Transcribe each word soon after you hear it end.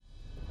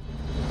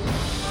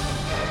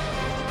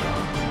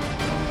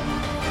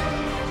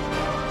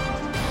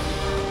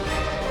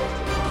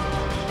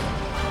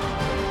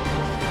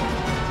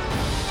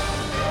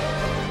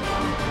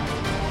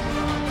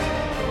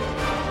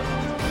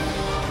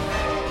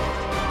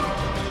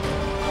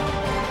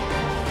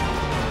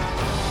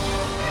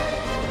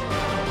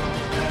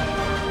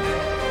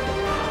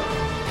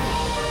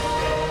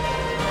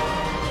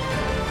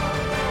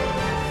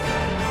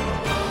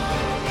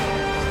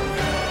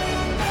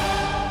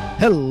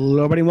Hello,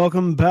 everybody.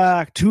 Welcome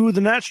back to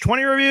the Natch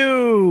 20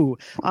 review.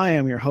 I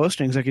am your host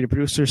and executive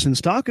producer,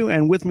 Senstaku,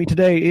 and with me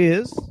today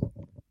is...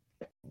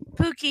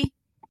 Pooky.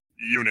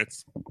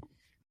 Units.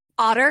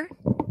 Otter.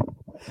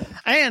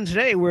 And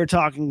today we're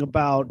talking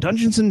about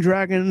Dungeons &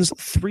 Dragons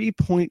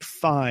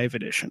 3.5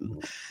 edition.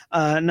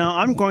 Now,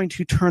 I'm going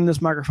to turn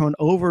this microphone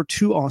over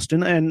to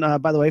Austin. And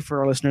by the way, for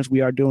our listeners,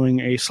 we are doing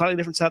a slightly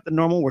different set than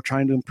normal. We're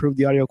trying to improve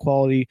the audio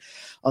quality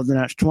of the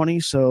Natch 20.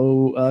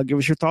 So give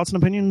us your thoughts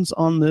and opinions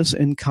on this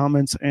in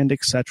comments and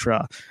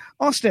etc.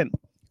 Austin,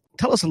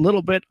 tell us a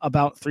little bit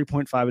about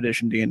 3.5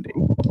 edition D&D.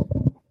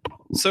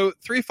 So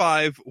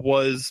 3.5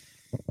 was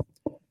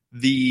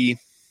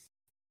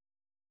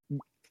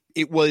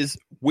it was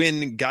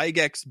when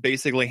Gygax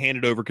basically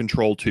handed over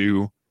control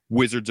to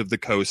Wizards of the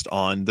Coast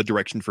on the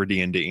direction for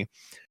D&D.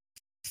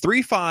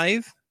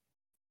 3.5,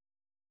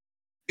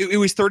 it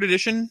was 3rd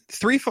edition.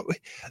 The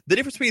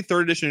difference between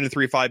 3rd edition and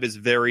 3.5 is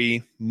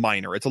very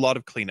minor. It's a lot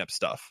of cleanup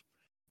stuff.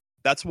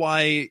 That's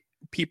why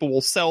people will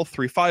sell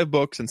 3.5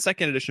 books and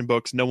 2nd edition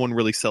books. No one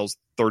really sells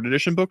 3rd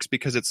edition books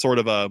because it's sort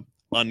of a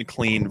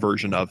unclean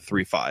version of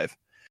 3.5.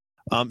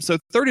 So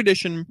 3rd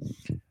edition,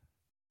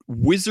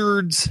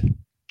 Wizards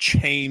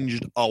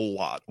changed a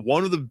lot.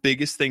 One of the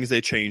biggest things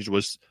they changed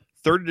was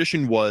 3rd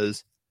edition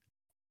was,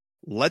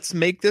 let's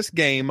make this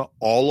game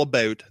all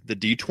about the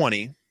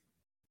D20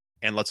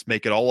 and let's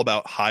make it all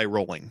about high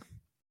rolling.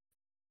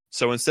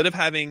 So instead of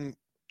having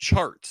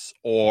charts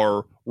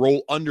or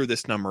roll under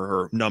this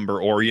number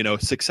or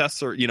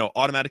success or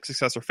automatic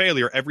success or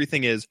failure,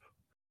 everything is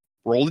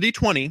roll a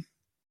D20,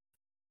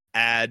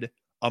 add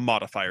a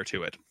modifier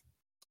to it.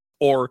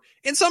 Or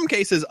in some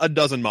cases, a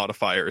dozen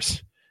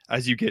modifiers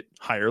as you get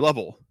higher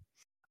level.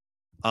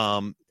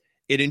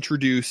 It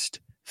introduced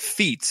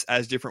feats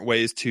as different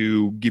ways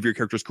to give your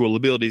characters cool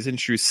abilities,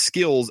 introduced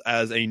skills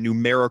as a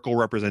numerical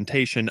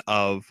representation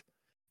of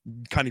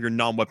kind of your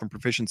non-weapon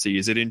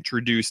proficiencies. It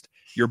introduced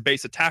your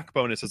base attack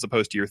bonus as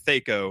opposed to your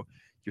THAC0,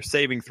 your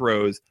saving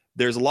throws.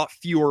 There's a lot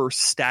fewer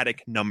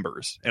static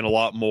numbers and a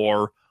lot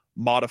more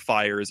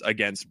modifiers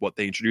against what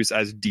they introduce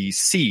as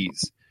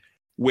DCs,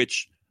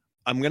 which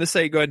I'm going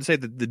to go ahead and say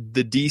that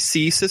the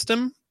DC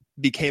system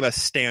became a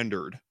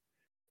standard.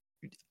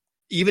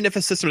 Even if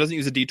a system doesn't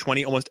use a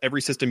D20, almost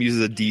every system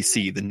uses a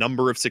DC, the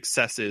number of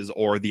successes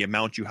or the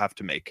amount you have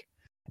to make.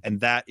 And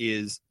that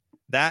and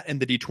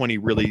the D20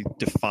 really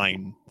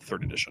define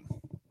 3rd edition.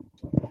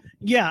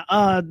 Yeah,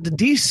 the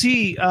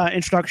DC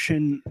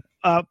introduction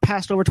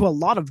passed over to a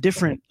lot of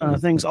different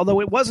things,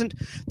 although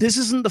this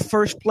isn't the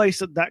first place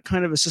that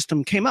kind of a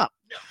system came up.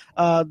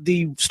 Yeah.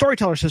 The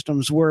storyteller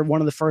systems were one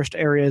of the first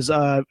areas.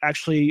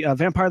 Actually,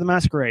 Vampire the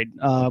Masquerade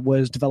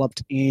was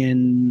developed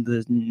in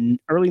the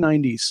early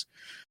 90s.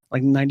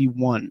 Like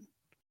 91,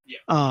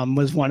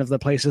 was one of the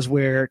places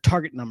where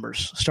target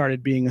numbers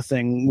started being a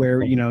thing.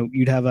 Where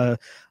you'd have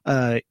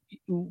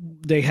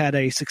they had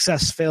a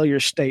success failure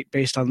state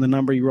based on the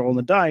number you roll on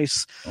the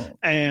dice,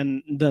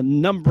 and the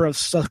number of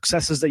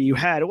successes that you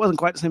had. It wasn't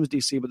quite the same as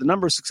DC, but the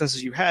number of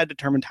successes you had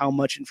determined how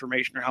much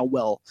information or how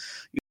well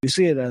you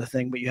see it as a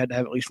thing. But you had to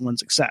have at least one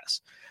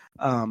success.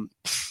 And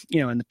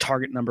the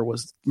target number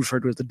was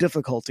referred to as the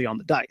difficulty on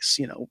the dice.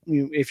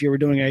 If you were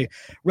doing a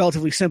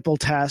relatively simple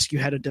task, you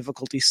had a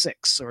difficulty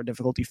 6 or a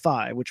difficulty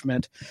 5, which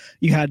meant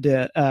you had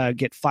to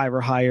get 5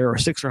 or higher or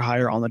 6 or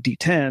higher on the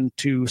D10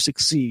 to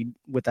succeed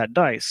with that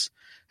dice.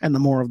 And the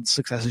more of the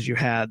successes you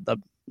had, the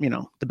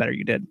better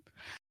you did.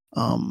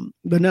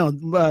 But no,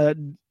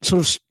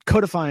 sort of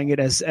codifying it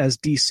as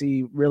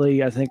DC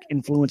really, I think,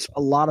 influenced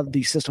a lot of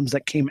the systems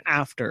that came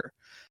after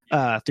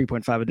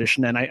 3.5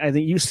 edition, and I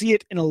think you see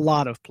it in a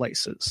lot of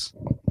places.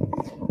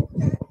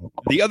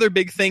 The other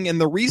big thing, and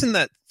the reason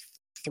that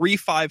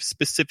 3.5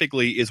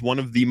 specifically is one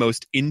of the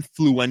most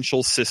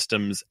influential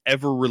systems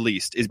ever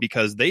released, is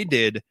because they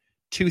did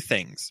two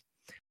things.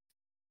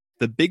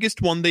 The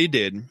biggest one they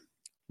did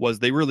was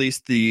they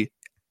released the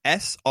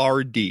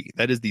SRD,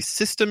 that is the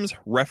Systems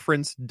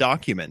Reference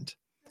Document,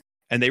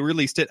 and they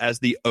released it as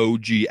the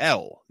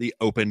OGL, the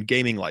Open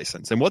Gaming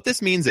License. And what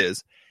this means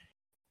is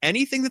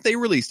anything that they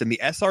released in the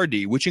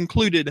SRD, which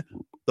included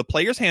the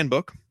Player's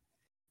Handbook,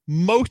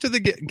 most of the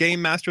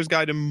Game Master's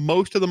Guide, and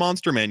most of the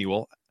Monster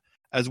Manual,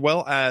 as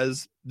well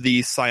as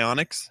the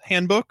Psionics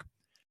Handbook,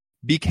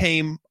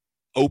 became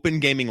Open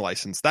Gaming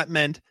License. That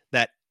meant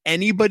that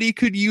anybody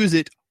could use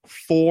it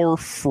for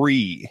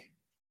free.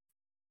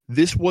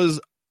 This was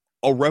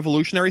a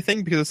revolutionary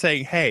thing because it's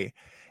saying, hey,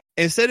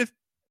 instead of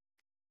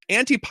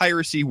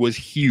anti-piracy was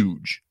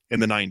huge in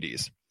the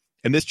 90s,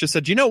 and this just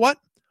said, you know what?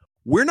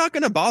 We're not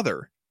going to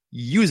bother.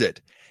 Use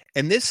it.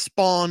 And this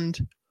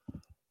spawned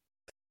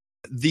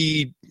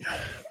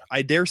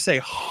I dare say,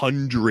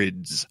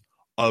 hundreds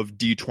of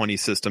D20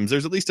 systems.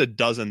 There's at least a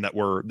dozen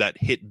that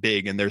hit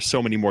big, and there's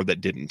so many more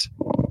that didn't.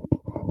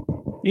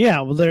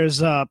 Yeah, well,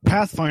 there's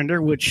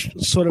Pathfinder, which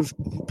sort of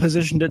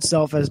positioned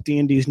itself as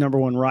D&D's number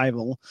one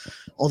rival,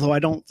 although I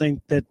don't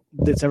think that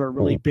it's ever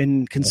really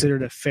been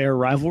considered a fair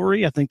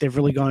rivalry. I think they've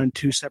really gone in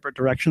two separate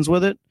directions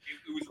with it.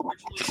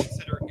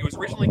 It was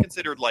originally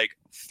considered like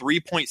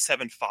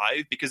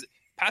 3.75 because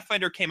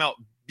Pathfinder came out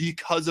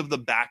because of the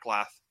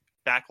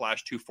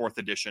backlash to 4th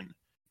edition,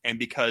 and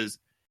because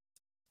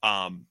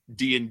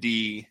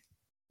D&D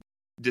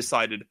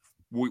decided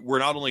we're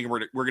not only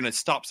we're going to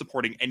stop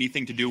supporting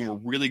anything to do, and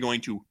we're really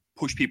going to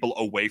push people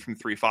away from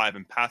 3.5.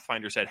 And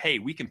Pathfinder said, "Hey,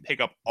 we can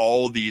pick up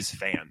all these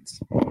fans."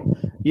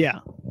 Yeah.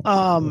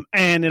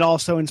 And it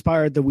also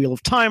inspired the Wheel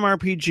of Time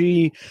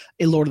RPG,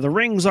 a Lord of the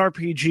Rings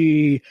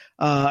RPG,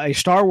 a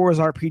Star Wars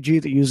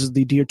RPG that uses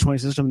the D20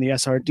 system and the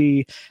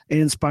SRD. It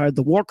inspired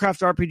the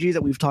Warcraft RPG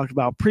that we've talked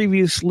about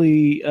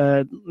previously.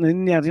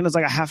 And yeah, I think there's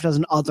like a half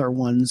dozen other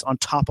ones on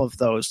top of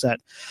those that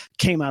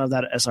came out of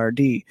that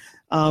SRD.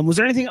 Was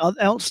there anything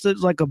else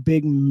that's like a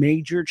big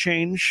major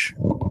change?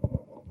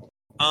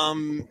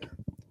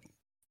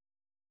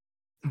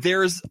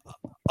 There's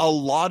a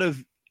lot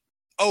of...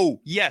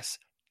 Oh, yes.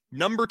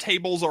 Number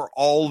tables are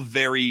all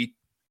very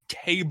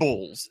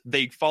tables.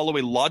 They follow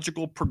a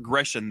logical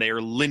progression. They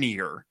are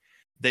linear.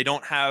 They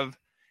don't have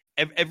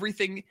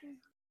everything.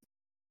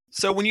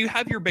 So when you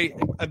have your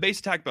a base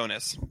attack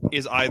bonus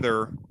is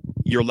either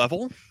your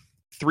level,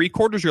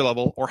 3/4 your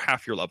level, or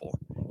half your level.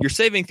 Your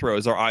saving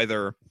throws are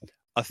either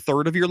a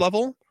third of your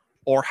level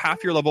or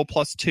half your level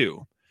plus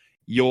 2.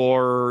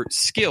 Your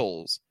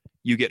skills,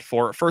 you get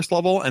 4 at first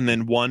level and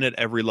then 1 at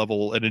every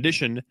level in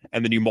addition,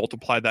 and then you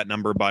multiply that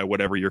number by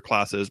whatever your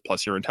class is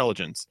plus your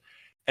intelligence,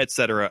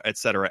 etc.,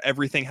 etc.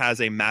 Everything has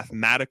a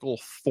mathematical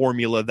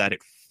formula that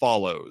it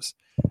follows,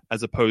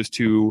 as opposed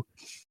to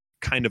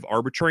kind of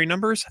arbitrary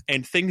numbers.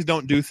 And things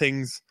don't do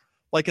things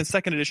like in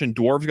 2nd edition,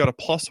 dwarves got a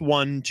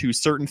 +1 to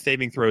certain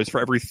saving throws for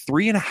every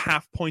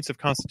 3.5 points of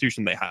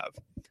constitution they have.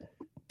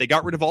 They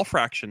got rid of all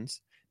fractions.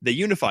 They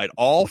unified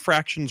all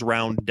fractions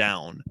round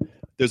down.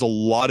 There's a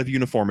lot of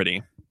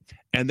uniformity.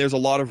 And there's a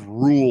lot of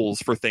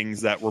rules for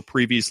things that were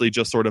previously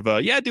just sort of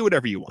do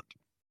whatever you want.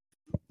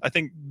 I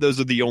think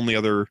those are the only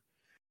other...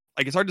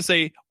 Like, it's hard to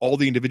say all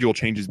the individual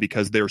changes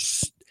because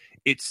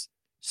it's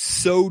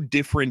so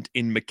different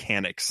in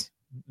mechanics.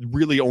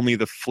 Really only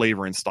the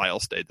flavor and style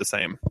stayed the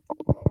same.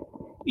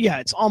 Yeah,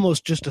 it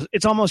almost does it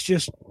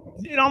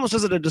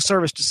a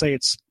disservice to say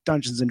it's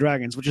Dungeons and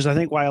Dragons, which is, I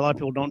think, why a lot of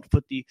people don't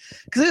put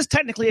because it is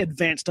technically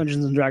Advanced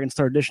Dungeons and Dragons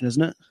 3rd edition,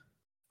 isn't it?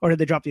 Or did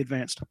they drop the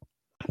Advanced?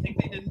 I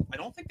think they didn't. I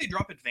don't think they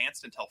drop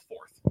Advanced until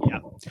 4th. Yeah.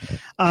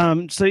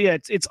 So yeah,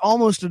 it's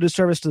almost a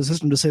disservice to the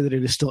system to say that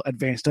it is still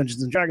Advanced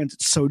Dungeons and Dragons.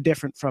 It's so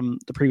different from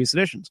the previous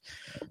editions.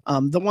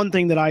 The one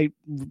thing that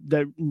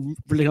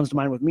really comes to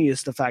mind with me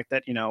is the fact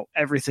that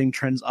everything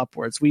trends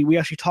upwards. We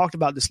actually talked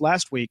about this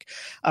last week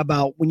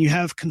about when you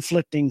have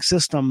conflicting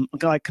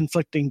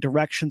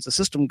directions the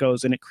system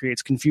goes, and it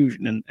creates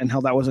confusion, and how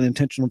that was an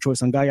intentional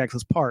choice on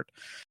Gygax's part.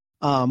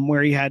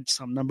 Where he had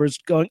some numbers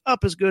going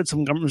up as good,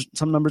 some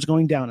numbers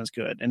going down as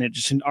good, and it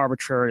just seemed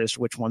arbitrary as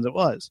to which ones it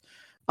was.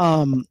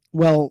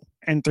 Well,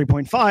 in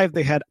 3.5,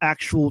 they had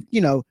actual,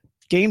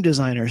 game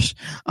designers,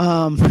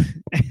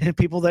 and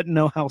people that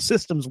know how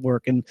systems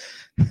work and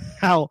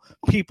how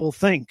people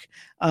think,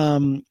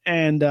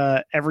 and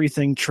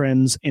everything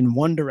trends in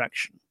one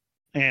direction.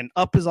 And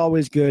up is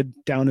always good,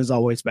 down is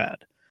always bad.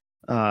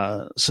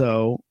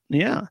 So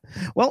yeah.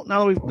 Well, now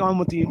that we've gone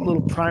with the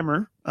little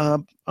primer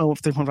of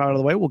 3.5 out of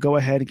the way, we'll go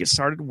ahead and get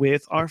started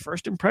with our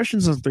first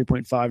impressions of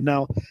 3.5.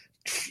 Now,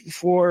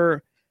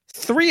 for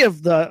 3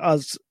 of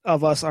us,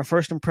 our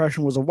first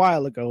impression was a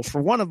while ago.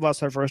 For one of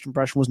us, our first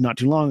impression was not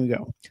too long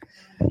ago.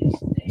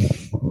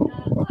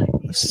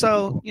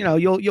 So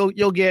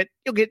you'll get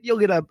a bit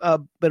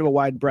of a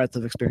wide breadth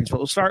of experience. But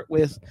we'll start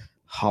with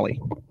Holly.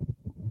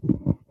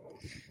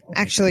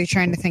 Actually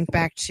trying to think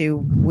back to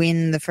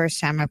when the first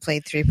time I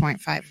played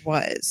 3.5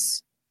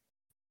 was.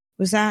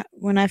 Was that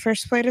when I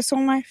first played a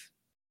Soul Knife?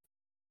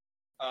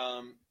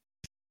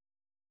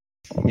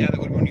 Yeah, that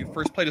would when you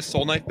first played a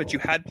Soul Knife, but you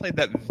had played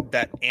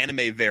that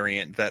anime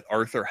variant that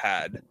Arthur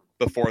had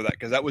before that,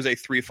 because that was a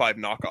 3.5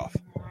 knockoff.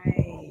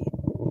 Right.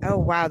 Oh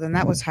wow, then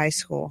that was high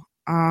school.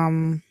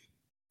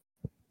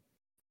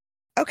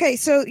 Okay,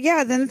 so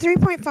yeah, then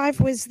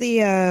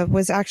 3.5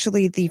 was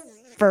actually the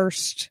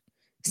first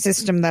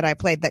system that I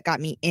played that got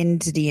me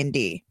into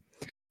D&D.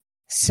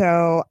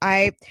 So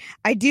I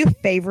do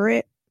favor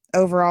it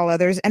over all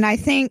others, and I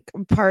think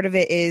part of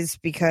it is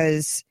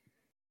because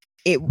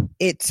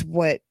it's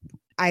what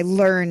I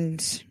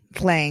learned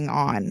playing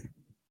on.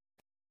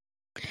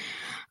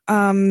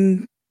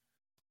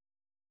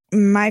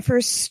 My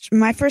first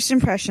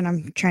impression,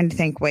 I'm trying to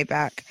think way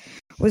back,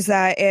 was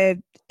that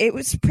it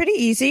was pretty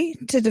easy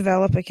to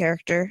develop a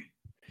character.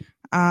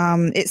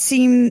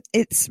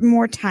 It's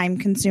more time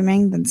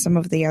consuming than some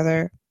of the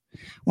other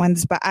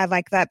ones, but I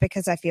like that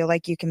because I feel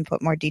like you can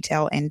put more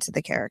detail into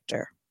the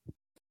character.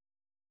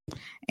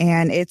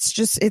 And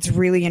it's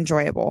really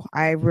enjoyable.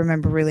 I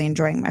remember really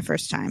enjoying my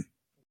first time.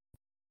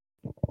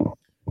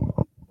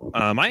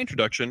 My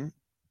introduction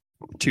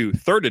to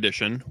 3rd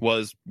edition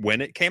was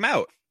when it came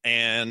out,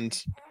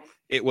 and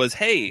it was,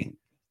 hey,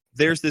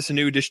 there's this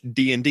new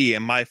D&D,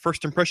 and my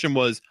first impression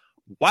was,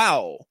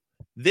 wow,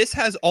 this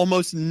has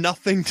almost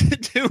nothing to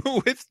do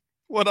with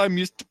what I'm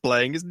used to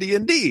playing as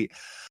D&D.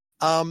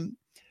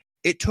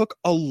 it took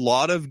a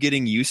lot of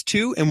getting used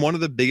to, and one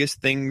of the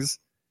biggest things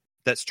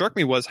that struck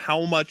me was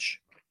how much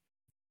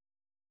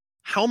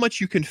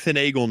you can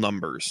finagle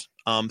numbers.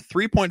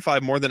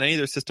 3.5 more than any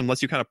other system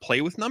lets you kind of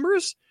play with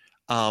numbers.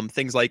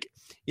 Things like,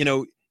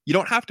 you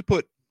don't have to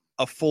put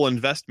a full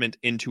investment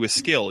into a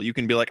skill. You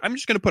can be like, I'm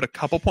just going to put a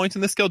couple points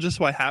in this skill just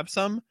so I have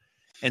some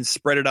and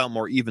spread it out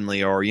more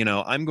evenly. Or,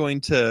 I'm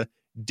going to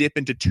dip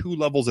into 2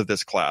 levels of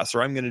this class,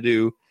 or I'm going to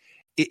do...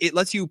 It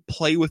lets you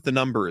play with the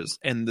numbers,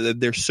 and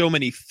there's so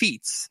many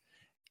feats.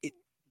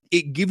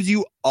 It gives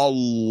you a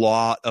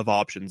lot of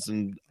options.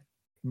 And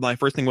my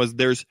first thing was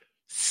there's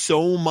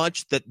so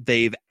much that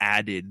they've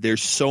added.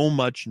 There's so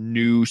much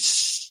new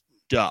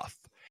stuff.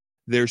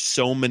 There's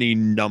so many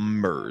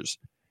numbers.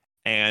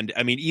 And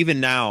I mean, even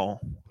now,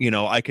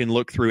 I can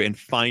look through and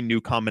find new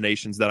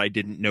combinations that I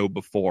didn't know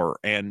before.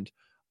 And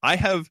I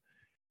have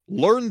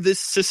learned this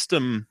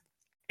system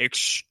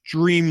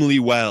extremely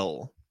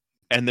well.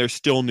 And there's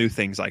still new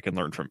things I can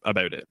learn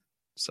about it.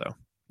 So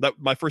that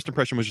my first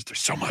impression was just there's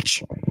so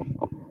much.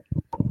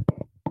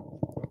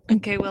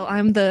 Okay, well,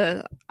 I'm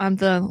the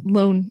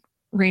lone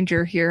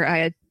ranger here. I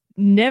had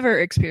never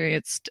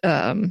experienced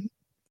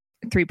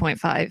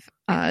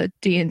 3.5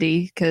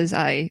 D&D because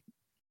I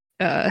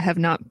have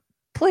not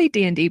played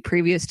D&D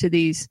previous to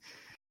these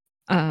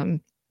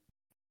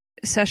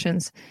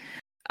sessions.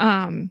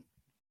 So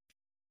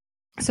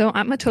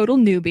I'm a total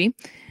newbie.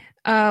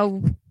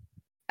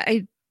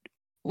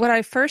 What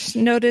I first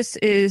noticed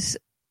is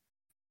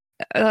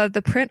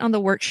the print on the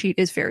worksheet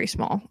is very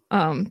small.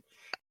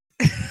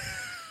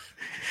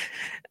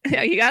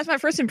 You guys, my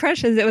first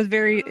impressions, it was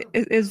very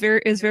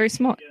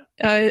small.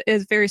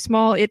 Is very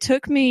small. It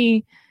took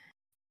me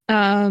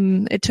a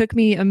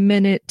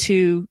minute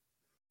to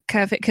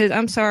kind of, because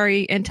I'm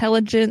sorry,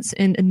 intelligence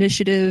and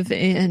initiative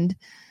and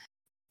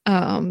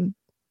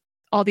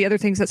all the other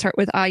things that start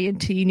with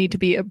INT need to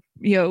be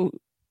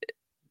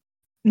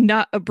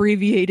not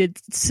abbreviated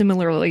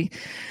similarly.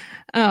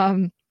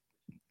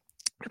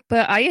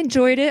 But I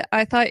enjoyed it.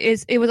 I thought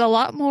it was a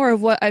lot more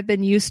of what I've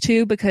been used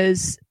to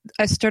because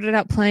I started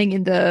out playing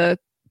in the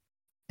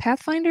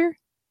Pathfinder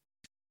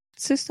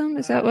system.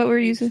 Is that what we're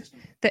using?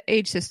 The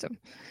age system.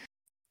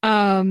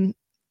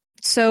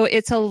 So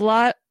it's a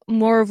lot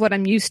more of what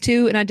I'm used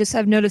to, and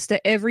I've noticed that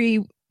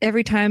every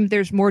time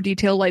there's more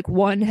detail, like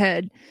one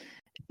had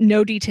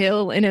no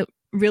detail, and it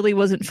really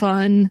wasn't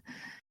fun.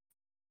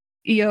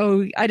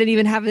 I didn't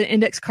even have an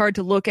index card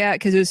to look at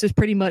because it was just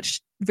pretty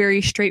much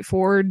very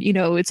straightforward.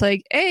 It's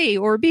like A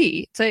or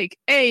B. It's like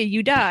A,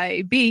 you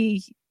die.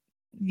 B,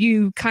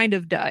 you kind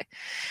of die.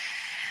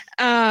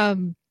 At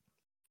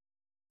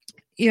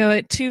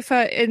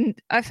 2.5, and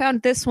I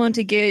found this one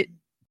to get,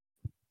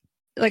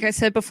 like I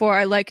said before,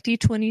 I like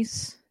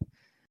D20s.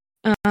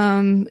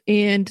 And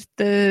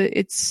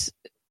it's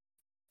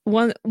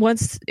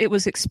once it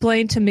was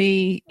explained to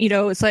me,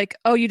 it's like,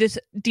 oh, you just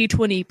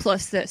D20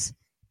 plus this.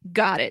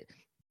 Got it.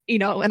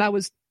 And I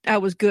was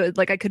good.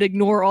 Like I could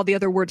ignore all the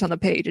other words on the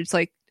page. It's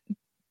like,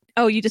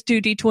 oh, you just do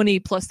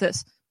D20 plus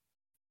this.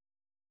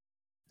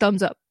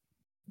 Thumbs up.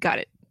 Got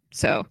it.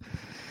 So,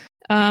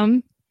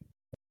 a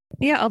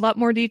lot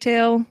more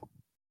detail.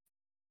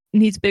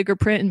 Needs bigger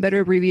print and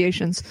better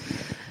abbreviations.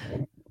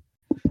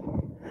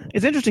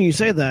 It's interesting you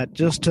say that,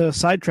 just to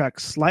sidetrack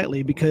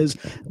slightly, because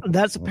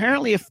that was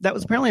apparently a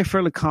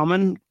fairly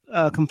common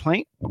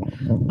complaint.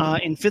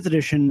 In 5th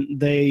edition,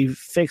 they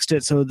fixed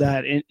it so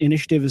that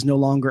initiative is no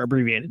longer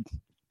abbreviated.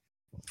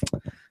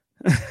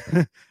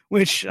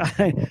 Which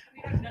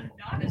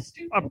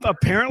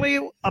apparently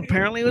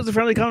was a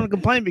fairly common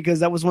complaint, because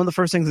that was one of the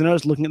first things I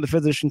noticed looking at the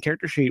 5th edition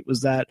character sheet, was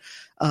that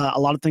a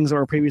lot of things that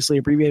were previously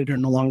abbreviated are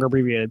no longer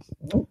abbreviated.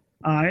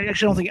 I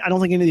don't think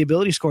any of the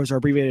ability scores are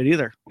abbreviated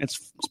either.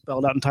 It's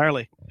spelled out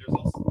entirely.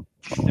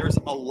 There's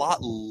a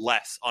lot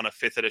less on a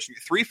 5th edition.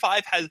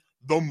 3.5 has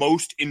the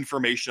most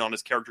information on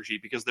his character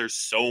sheet because there's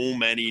so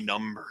many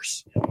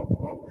numbers.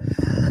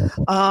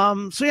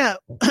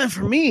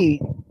 For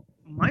me,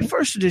 my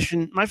first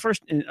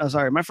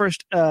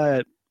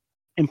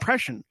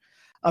impression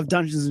of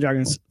Dungeons and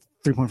Dragons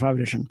 3.5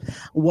 edition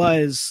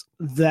was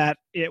that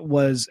it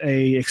was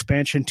a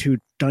expansion to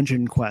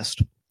Dungeon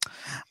Quest.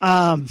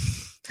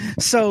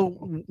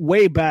 So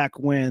way back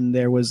when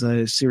there was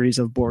a series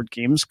of board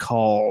games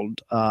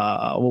called,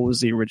 what was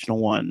the original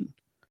one?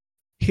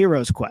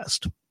 Heroes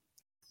Quest,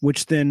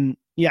 which then,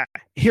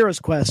 Heroes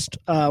Quest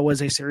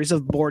was a series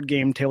of board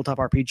game tabletop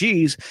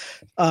RPGs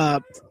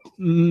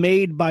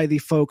made by the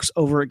folks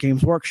over at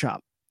Games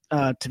Workshop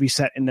to be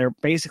set in there,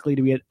 basically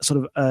to be a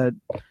sort of a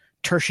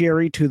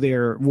tertiary to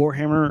their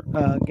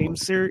Warhammer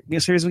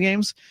series of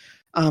games.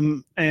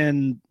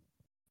 And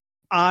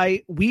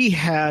we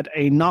had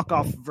a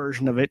knockoff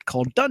version of it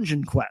called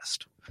Dungeon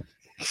Quest,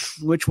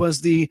 which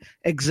was the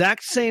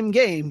exact same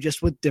game,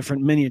 just with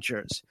different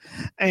miniatures.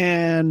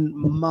 And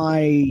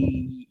my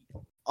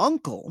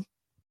uncle,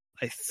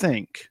 I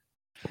think,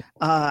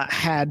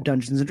 had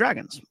Dungeons and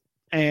Dragons.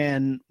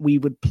 And we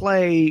would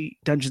play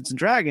Dungeons and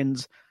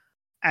Dragons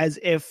as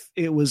if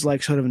it was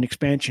like sort of an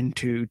expansion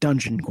to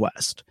Dungeon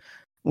Quest.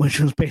 which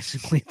was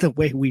basically the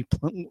way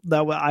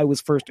that I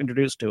was first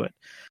introduced to it.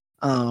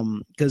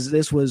 Because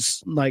this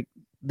was like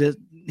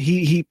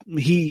he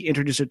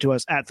introduced it to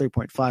us at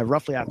 3.5,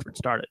 roughly after it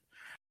started.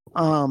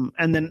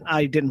 And then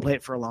I didn't play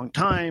it for a long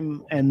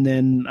time, and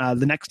then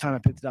the next time I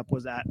picked it up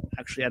was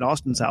actually at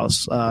Austin's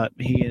house.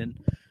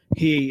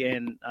 He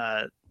and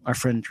our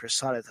friend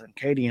Trisada and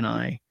Katie and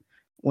I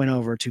went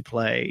over to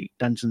play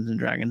Dungeons and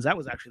Dragons. That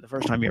was actually the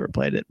first time you ever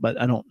played it, but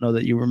I don't know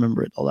that you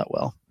remember it all that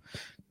well.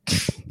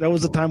 That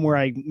was the time where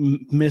I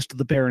missed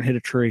the bear and hit a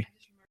tree.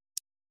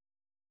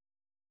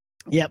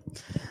 Yep.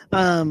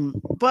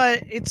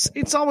 But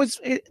it's always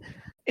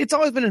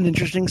been an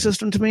interesting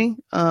system to me.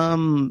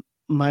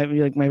 My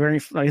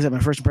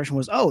first impression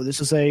was,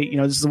 this is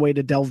a way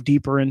to delve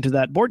deeper into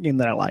that board game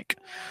that I like.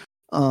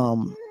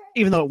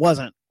 Even though it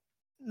wasn't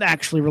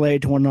actually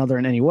related to one another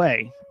in any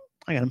way.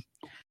 I got him.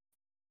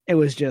 It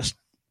was just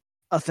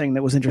a thing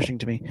that was interesting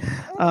to me.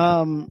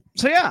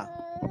 So yeah,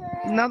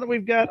 now that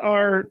we've got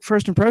our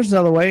first impressions out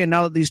of the way, and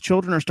now that these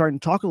children are starting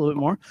to talk a little bit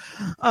more,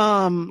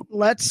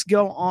 let's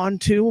go on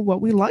to what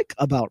we like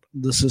about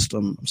the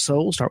system.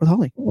 So we'll start with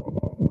Holly.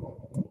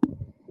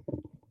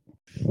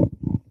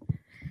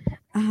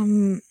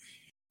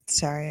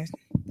 Sorry.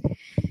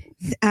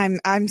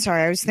 I'm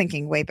sorry. I was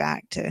thinking way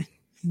back to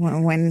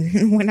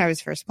when I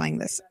was first playing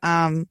this.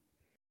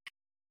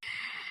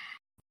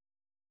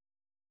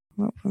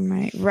 What were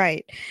my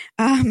right?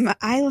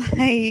 I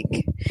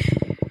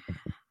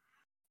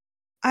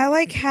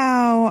like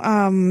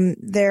how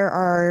there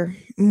are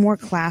more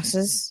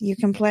classes you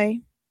can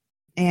play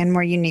and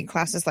more unique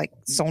classes like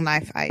Soul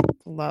Knife. I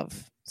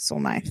love Soul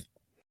Knife.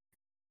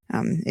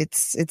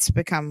 It's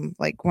become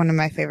like one of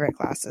my favorite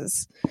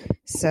classes.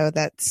 So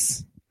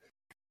that's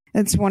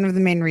one of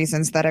the main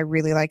reasons that I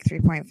really like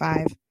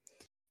 3.5.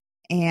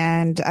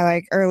 And I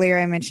like earlier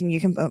I mentioned you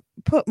can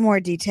put more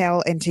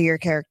detail into your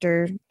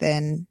character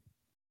than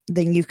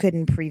you could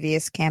in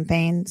previous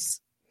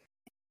campaigns.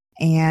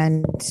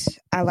 And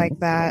I like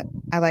that.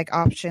 I like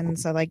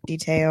options. I like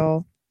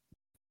detail.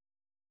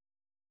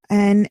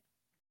 And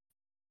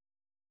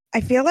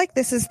I feel like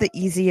this is the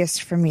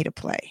easiest for me to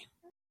play.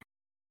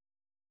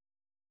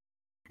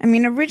 I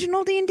mean,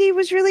 original D&D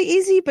was really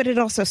easy, but it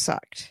also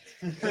sucked.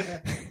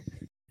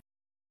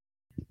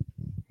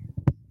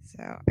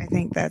 So I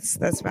think that's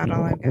about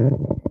all I've got.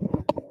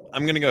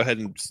 I'm going to go ahead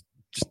and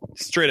just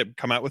straight up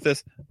come out with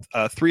this.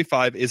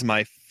 3.5 is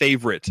my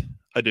favorite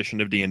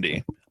edition of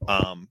D&D.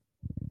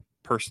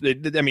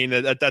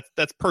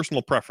 That's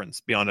personal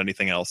preference beyond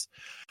anything else.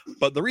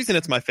 But the reason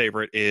it's my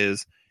favorite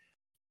is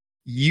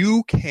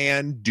you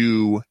can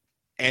do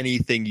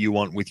anything you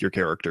want with your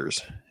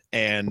characters.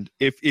 And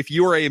if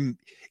you're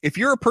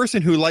a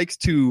person who likes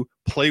to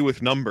play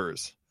with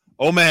numbers,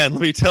 oh man,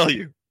 let me tell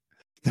you,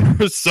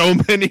 there's so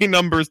many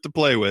numbers to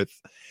play with,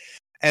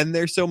 and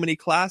there's so many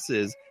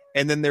classes,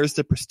 and then there's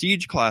the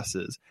prestige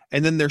classes,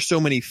 and then there's so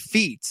many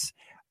feats,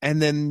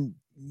 and then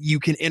you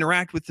can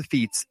interact with the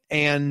feats,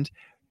 and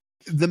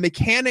the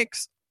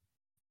mechanics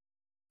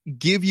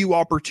give you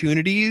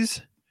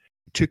opportunities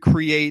to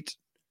create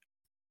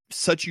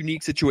such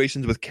unique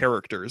situations with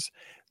characters.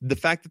 The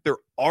fact that there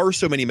are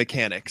so many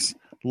mechanics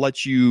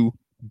lets you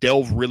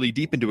delve really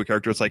deep into a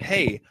character. It's like,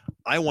 hey,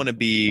 I want to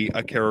be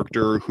a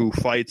character who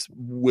fights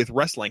with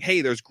wrestling.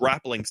 Hey, there's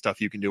grappling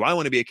stuff you can do. I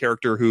want to be a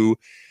character who,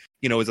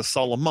 is a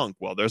solemn monk.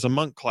 Well, there's a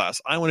monk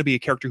class. I want to be a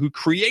character who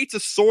creates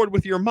a sword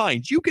with your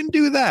mind. You can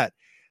do that.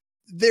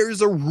 There's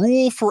a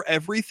rule for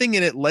everything,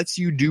 and it lets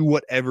you do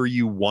whatever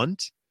you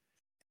want.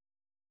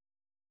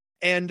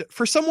 And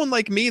for someone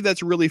like me,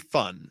 that's really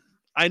fun.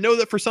 I know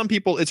that for some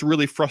people, it's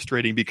really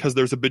frustrating because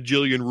there's a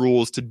bajillion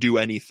rules to do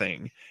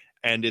anything.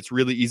 And it's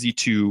really easy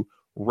to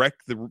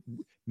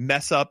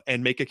mess up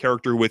and make a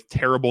character with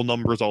terrible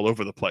numbers all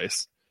over the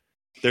place.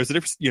 There's a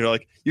difference,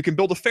 you can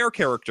build a fair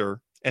character,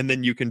 and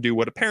then you can do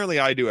what apparently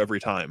I do every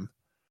time.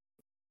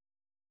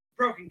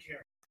 Broken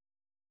character.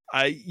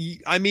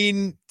 I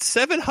mean,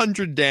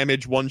 700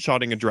 damage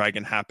one-shotting a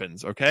dragon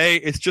happens, okay?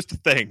 It's just a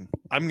thing.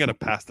 I'm going to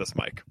pass this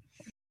mic.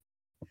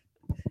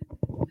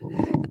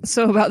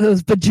 So about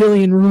those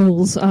bajillion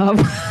rules,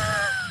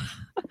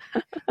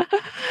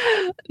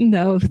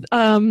 no,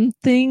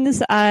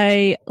 things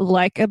I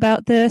like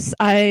about this.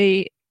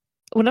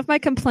 One of my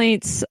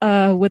complaints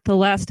with the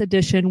last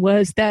edition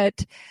was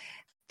that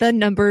the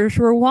numbers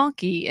were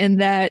wonky, and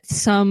that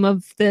some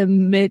of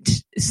them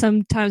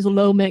sometimes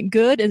low meant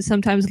good, and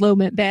sometimes low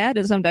meant bad,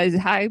 and sometimes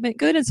high meant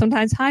good, and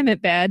sometimes high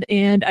meant bad,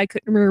 and I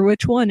couldn't remember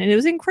which one, and it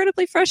was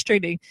incredibly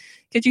frustrating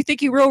because you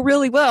think you roll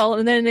really well,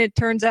 and then it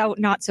turns out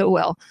not so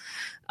well.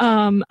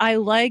 I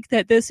like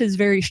that this is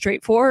very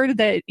straightforward,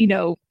 that,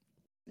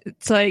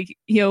 it's like,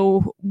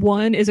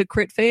 1 is a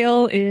crit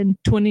fail,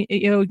 and 20,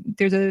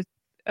 there's a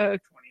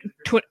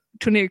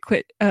 20 a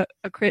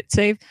crit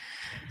save.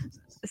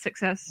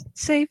 Success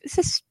save. It's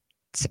the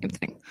same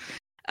thing.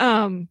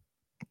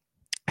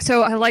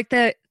 So I like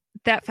that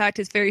fact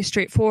is very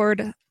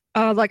straightforward.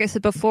 Like I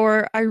said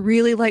before, I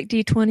really like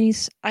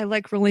D20s. I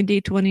like rolling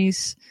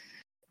D20s.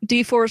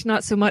 D4s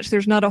not so much.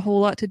 There's not a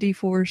whole lot to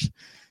D4s,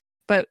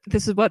 but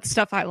this is what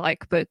stuff I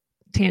like, but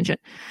tangent.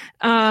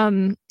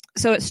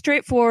 So it's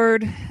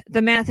straightforward.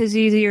 The math is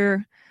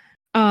easier.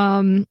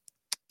 I'm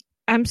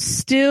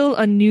still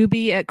a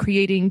newbie at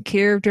creating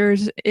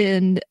characters,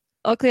 and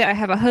luckily I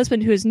have a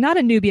husband who is not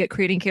a newbie at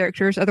creating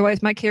characters.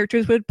 Otherwise, my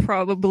characters would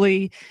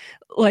probably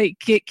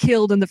get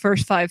killed in the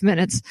first 5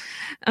 minutes.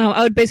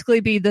 I would basically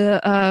be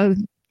the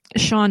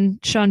Sean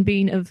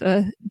Bean of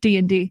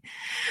D&D.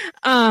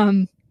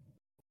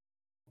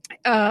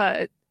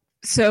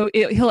 So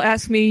he'll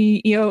ask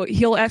me,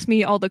 he'll ask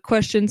me all the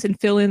questions and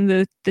fill in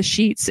the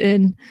sheets,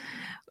 and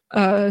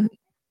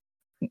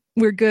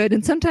we're good.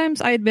 And sometimes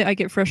I admit I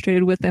get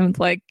frustrated with them,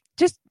 like,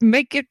 just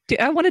make it.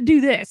 I want to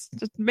do this.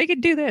 Just make it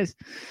do this.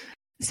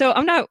 So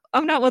I'm not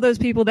one of those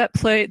people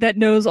that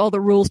knows all the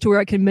rules to where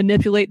I can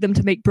manipulate them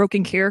to make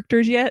broken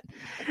characters yet.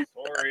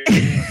 Sorry.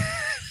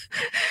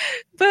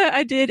 But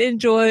I did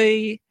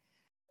enjoy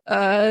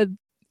the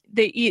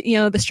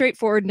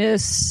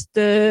straightforwardness,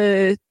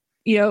 the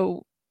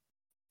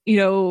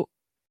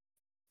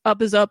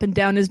up is up and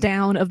down is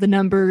down of the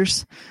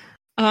numbers.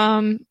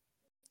 And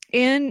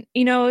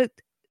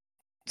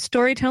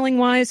storytelling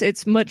wise,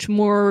 it's much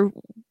more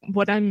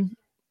what I'm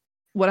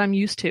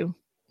used to.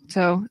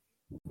 So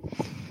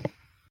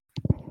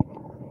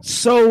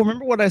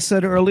remember what I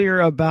said earlier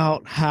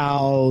about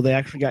how they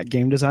actually got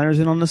game designers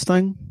in on this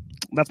thing?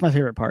 That's my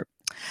favorite part.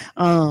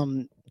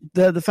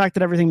 The fact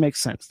that everything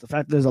makes sense. The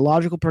fact that there's a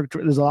logical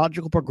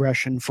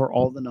progression for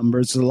all the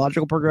numbers. There's a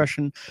logical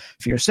progression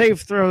for your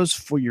save throws,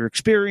 for your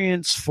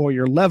experience, for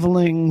your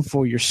leveling,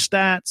 for your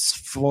stats,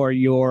 for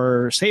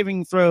your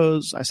saving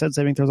throws. I said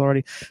saving throws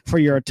already. For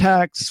your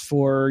attacks,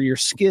 for your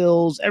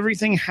skills.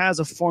 Everything has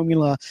a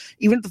formula.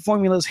 Even if the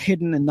formula is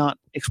hidden and not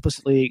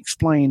explicitly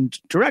explained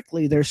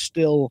directly, there's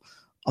still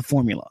a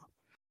formula.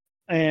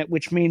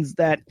 Which means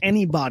that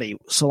anybody,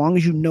 so long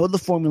as you know the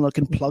formula,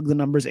 can plug the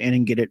numbers in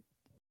and get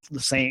the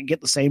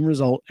same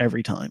result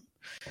every time.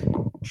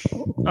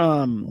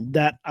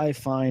 That I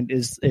find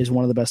is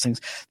one of the best things.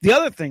 The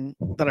other thing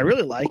that I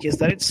really like is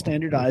that it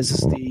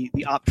standardizes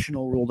the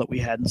optional rule that we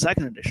had in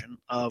second edition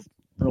of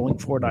rolling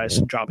 4 dice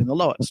and dropping the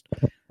lowest.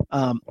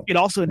 It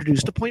also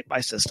introduced a point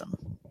buy system,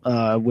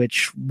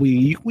 which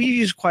we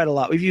use quite a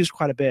lot. We've used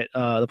quite a bit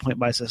the point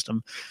buy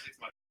system.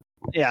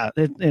 Yeah,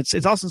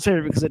 it's Austin's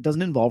favorite because it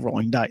doesn't involve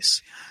rolling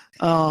dice,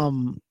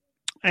 and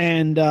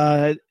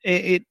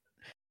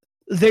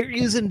there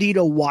is indeed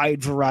a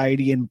wide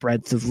variety and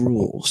breadth of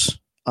rules.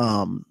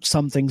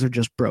 Some things are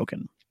just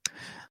broken.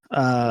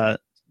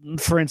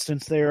 For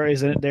instance,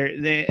 there's a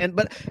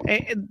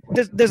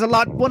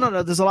lot. Well,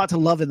 no, there's a lot to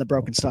love in the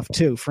broken stuff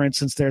too. For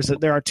instance,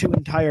 there are 2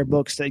 entire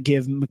books that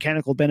give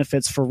mechanical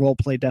benefits for role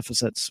play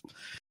deficits.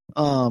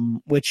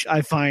 Which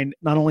I find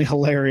not only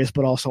hilarious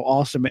but also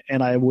awesome,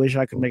 and I wish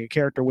I could make a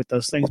character with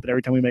those things, but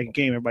every time we make a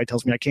game, everybody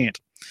tells me I can't.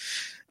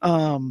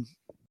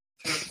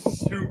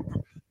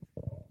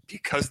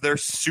 Because they're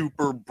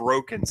super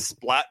broken.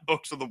 Splat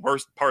books are the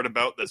worst part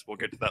about this. We'll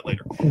get to that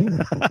later.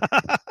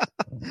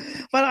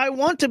 But I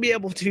want to be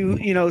able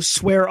to,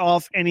 swear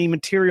off any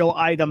material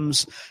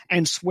items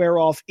and swear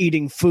off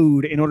eating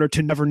food in order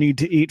to never need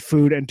to eat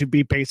food and to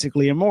be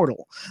basically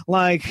immortal.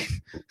 Like,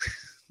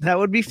 that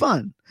would be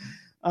fun.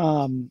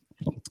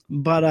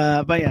 But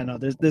yeah, no,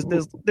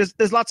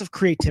 there's lots of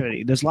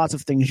creativity. There's lots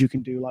of things you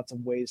can do, lots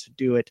of ways to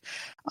do it.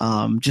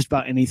 Just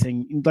about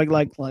anything,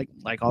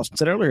 like Austin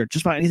said earlier,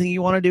 just about anything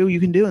you want to do, you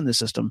can do in this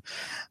system.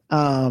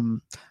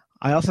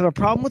 I also have a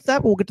problem with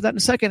that, but we'll get to that in a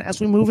second as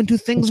we move into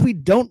things we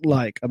don't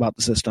like about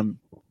the system.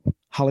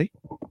 Holly?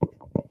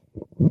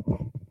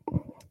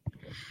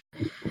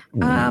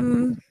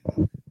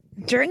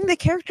 During the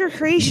character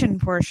creation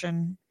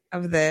portion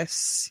of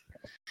this,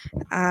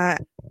 I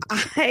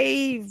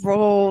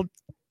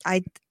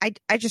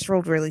just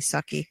rolled really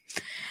sucky.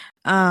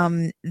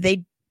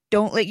 They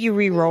don't let you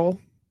re-roll.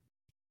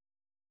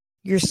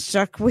 You're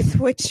stuck with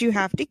what you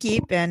have to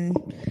keep, and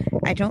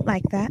I don't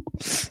like that.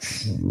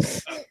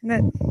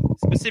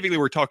 Specifically,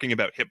 we're talking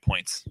about hit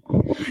points.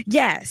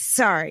 Yes,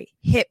 sorry.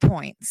 Hit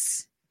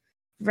points.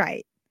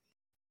 Right.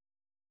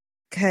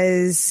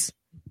 Because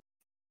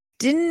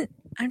I'm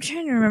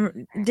trying to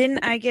remember,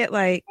 didn't I get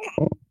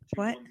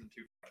what?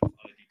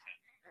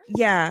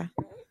 Yeah.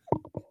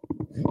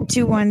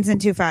 2 1s and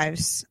 2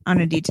 5s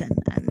on a D10,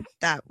 and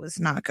that was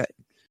not good.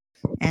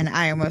 And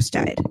I almost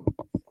died.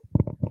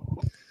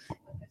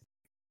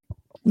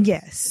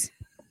 Yes,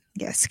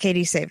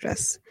 Katie saved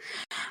us.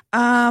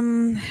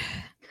 That's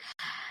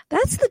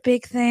the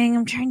big thing.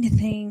 I'm trying to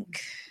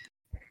think.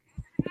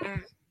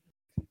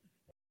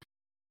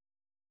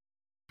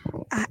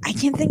 I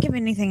can't think of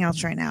anything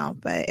else right now,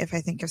 but if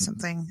I think of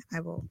something, I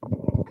will.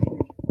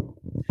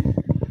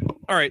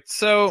 All right,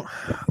 so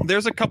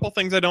there's a couple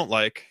things I don't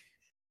like.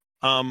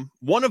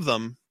 One of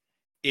them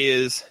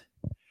is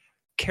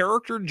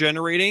character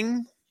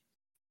generating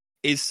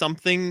is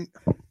something.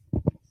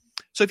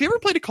 So if you ever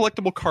played a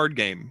collectible card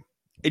game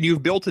and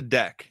you've built a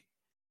deck,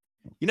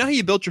 you know how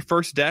you built your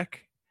first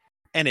deck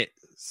and it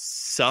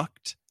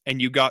sucked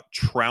and you got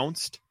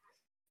trounced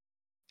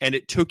and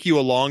it took you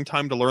a long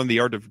time to learn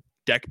the art of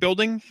deck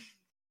building?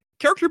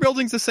 character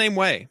building's the same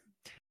way.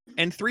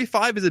 And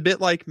 3.5 is a bit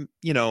like,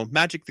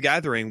 Magic the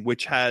Gathering,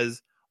 which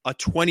has a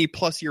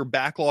 20-plus year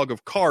backlog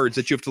of cards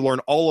that you have to learn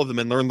all of them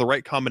and learn the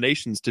right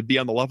combinations to be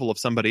on the level of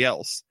somebody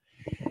else.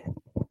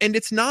 And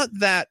it's not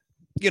that,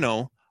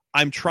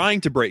 I'm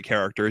trying to break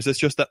characters. It's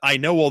just that I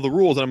know all the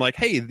rules, and I'm like,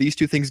 hey, these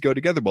two things go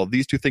together well.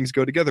 These two things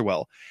go together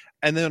well.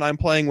 And then I'm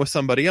playing with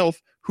somebody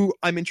else who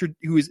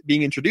is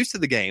being introduced to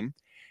the game,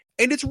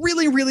 and it's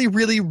really, really,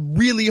 really,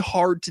 really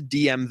hard to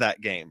DM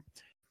that game.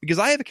 Because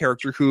I have a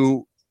character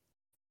who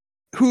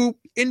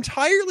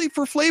entirely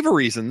for flavor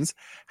reasons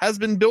has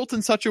been built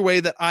in such a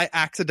way that I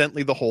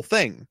accidentally the whole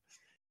thing.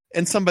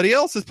 And somebody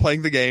else is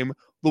playing the game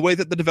the way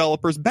that the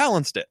developers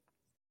balanced it.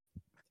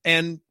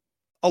 And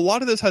a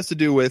lot of this has to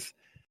do with,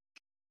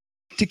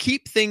 to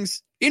keep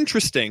things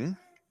interesting,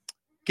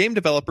 game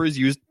developers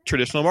use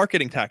traditional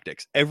marketing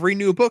tactics. Every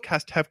new book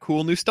has to have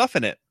cool new stuff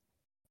in it.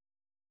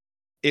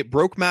 It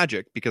broke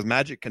Magic because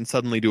Magic can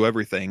suddenly do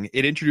everything.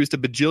 It introduced a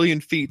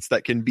bajillion feats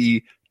that can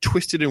be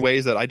twisted in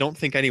ways that I don't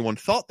think anyone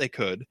thought they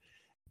could.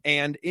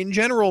 And in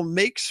general,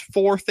 makes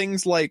for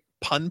things like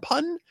Pun,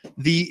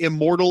 the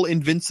immortal,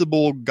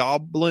 invincible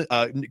goblin,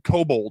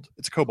 kobold.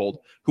 It's a kobold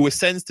who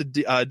ascends to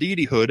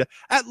deityhood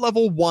at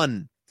level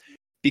 1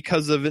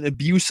 because of an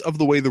abuse of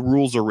the way the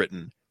rules are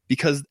written.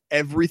 Because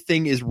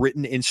everything is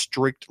written in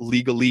strict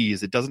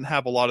legalese. It doesn't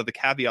have a lot of the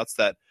caveats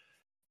that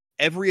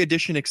every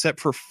edition except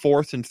for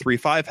 4th and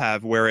 3.5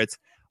 have, where it's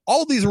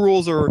all these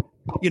rules are,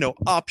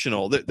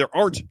 optional. There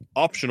aren't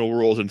optional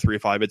rules in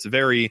 3.5. It's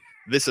very,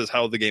 this is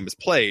how the game is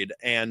played.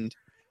 And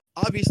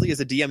obviously as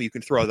a DM, you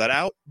can throw that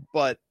out,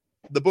 but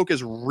the book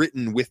is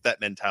written with that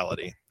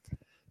mentality.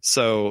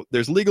 So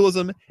there's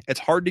legalism. It's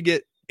hard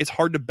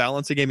to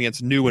balance a game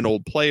against new and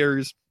old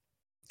players.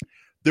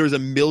 There's a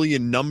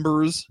million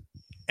numbers,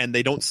 and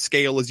they don't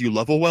scale as you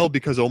level well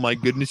because, oh my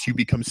goodness, you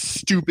become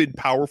stupid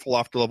powerful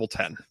after level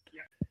 10.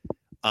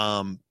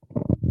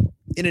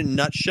 In a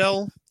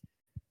nutshell,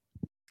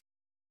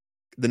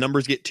 the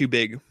numbers get too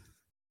big.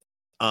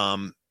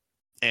 And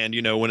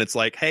when it's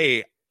like,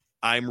 hey,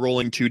 I'm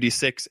rolling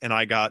 2d6 and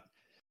I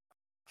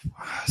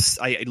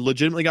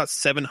legitimately got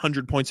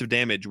 700 points of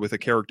damage with a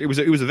character. It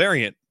was a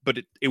variant, but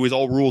it was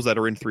all rules that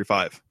are in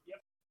 3.5.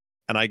 Yep.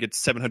 And I get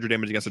 700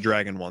 damage against a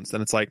dragon once.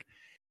 And it's like,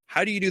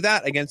 how do you do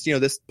that against,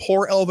 this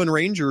poor elven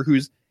ranger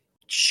who's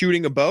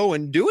shooting a bow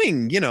and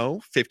doing,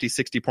 50,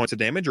 60 points of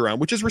damage around,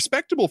 which is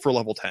respectable for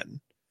level 10.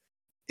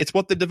 It's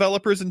what the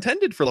developers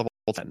intended for level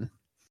 10.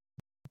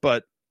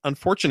 But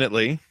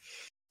unfortunately,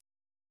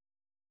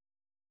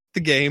 the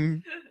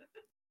game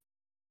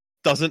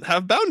doesn't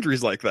have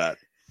boundaries like that.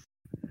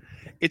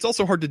 It's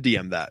also hard to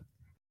DM that.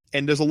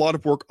 And there's a lot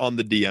of work on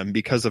the DM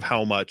because of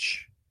how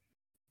much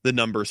the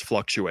numbers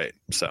fluctuate.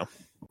 So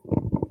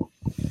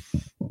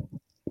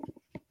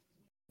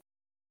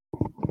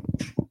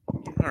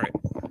all right.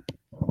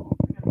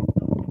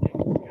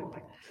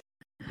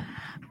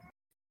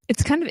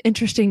 It's kind of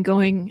interesting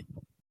going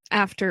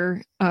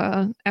after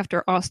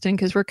Austin,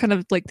 because we're kind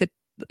of like the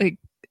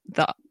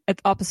at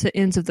opposite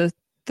ends of the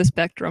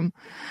spectrum.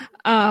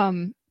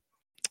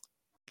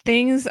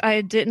 Things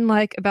I didn't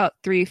like about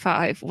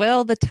 3.5.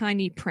 Well, the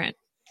tiny print.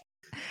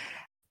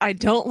 I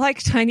don't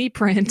like tiny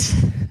print.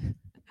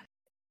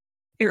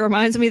 It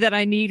reminds me that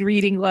I need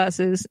reading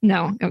glasses.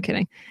 No, I'm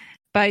kidding.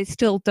 But I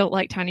still don't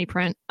like tiny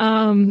print.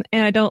 And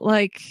I don't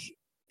like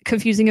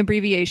confusing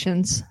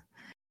abbreviations.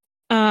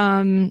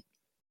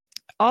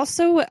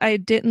 Also, I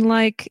didn't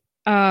like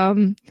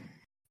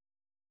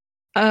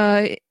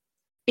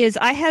is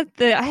I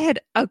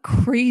had a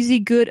crazy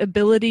good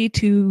ability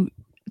to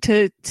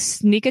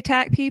sneak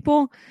attack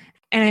people,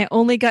 and I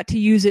only got to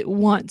use it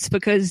once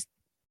because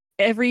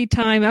every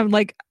time I'm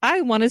like,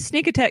 I want to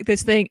sneak attack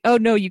this thing. Oh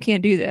no, you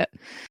can't do that.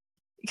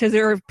 Because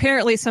there are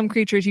apparently some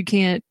creatures you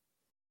can't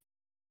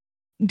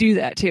do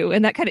that to.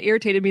 And that kind of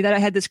irritated me that I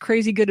had this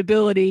crazy good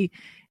ability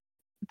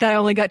that I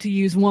only got to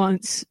use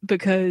once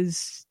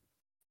because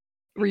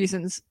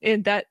reasons.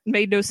 And that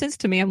made no sense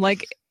to me. I'm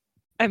like,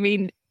 I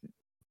mean,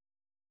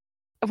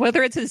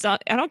 whether it's I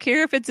don't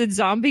care if it's a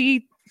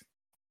zombie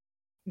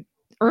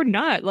or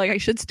not. Like, I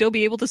should still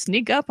be able to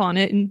sneak up on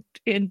it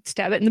and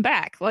stab it in the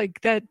back.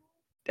 Like that,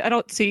 I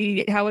don't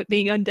see how it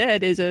being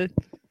undead is a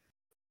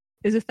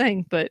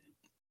thing, but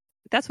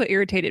that's what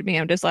irritated me.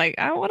 I'm just like,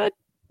 I want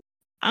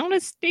to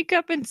sneak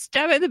up and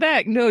stab it in the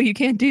back. No, you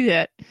can't do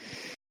that.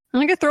 I'm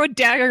going to throw a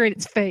dagger in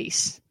its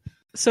face.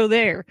 So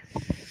there.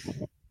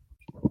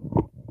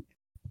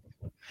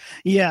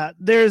 Yeah,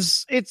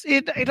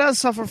 it does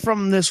suffer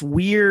from this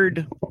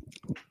weird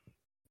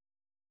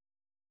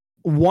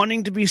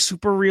wanting to be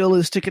super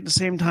realistic at the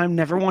same time,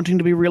 never wanting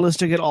to be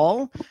realistic at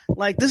all.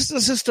 Like, this is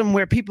a system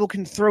where people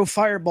can throw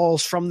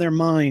fireballs from their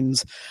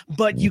minds,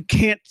 but you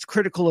can't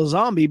critical a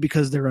zombie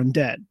because they're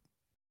undead.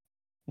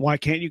 Why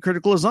can't you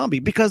critical a zombie?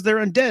 Because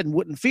they're undead and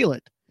wouldn't feel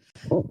it.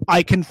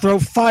 I can throw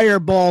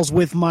fireballs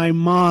with my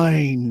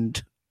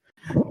mind.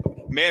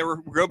 May I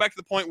go back to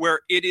the point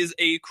where it is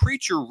a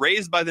creature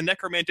raised by the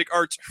necromantic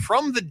arts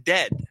from the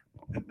dead?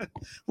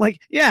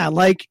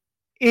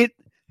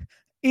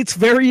 its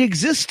very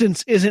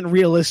existence isn't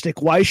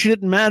realistic. Why should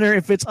it matter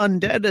if it's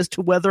undead as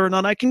to whether or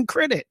not I can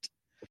crit it?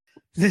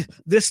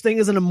 This thing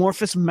is an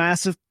amorphous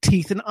mass of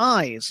teeth and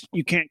eyes.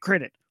 You can't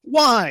crit it.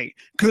 Why?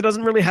 Because it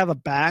doesn't really have a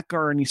back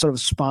or any sort of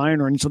spine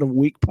or any sort of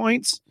weak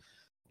points.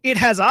 It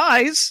has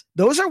eyes.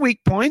 Those are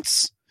weak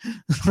points.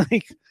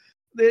 Like,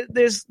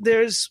 there's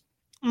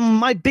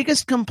my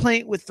biggest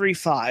complaint with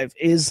 3.5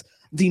 is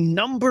the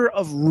number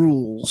of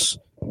rules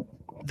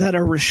that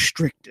are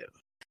restrictive.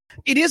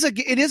 It is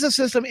a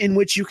system in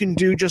which you can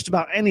do just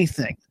about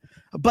anything,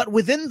 but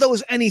within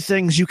those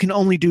anythings, you can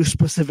only do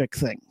specific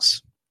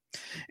things.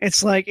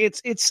 It's like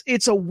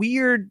it's a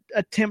weird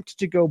attempt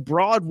to go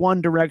broad one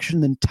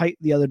direction then tight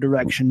the other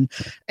direction,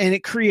 and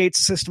it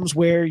creates systems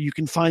where you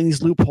can find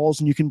these loopholes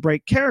and you can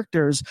break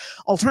characters.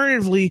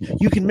 Alternatively,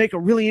 you can make a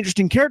really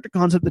interesting character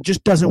concept that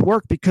just doesn't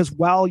work because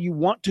while you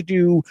want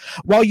to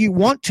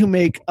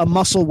make a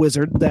muscle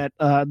wizard that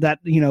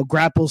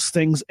grapples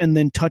things and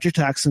then touch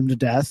attacks them to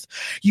death,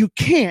 you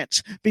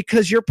can't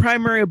because your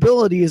primary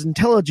ability is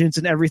intelligence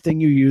and everything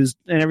you use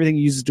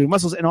is doing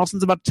muscles. And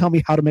Austin's about to tell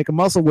me how to make a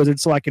muscle wizard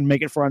so I can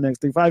make it for our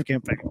next 3.5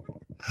 campaign.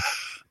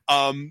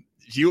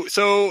 Do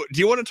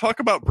you want to talk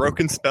about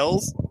broken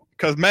spells?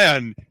 Because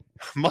man,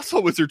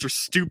 muscle wizards are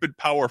stupid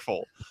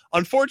powerful.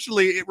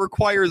 Unfortunately, it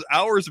requires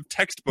hours of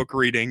textbook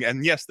reading,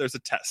 and yes, there's a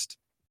test.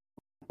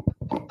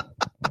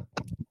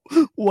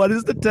 What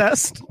is the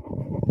test?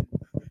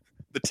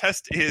 The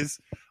test is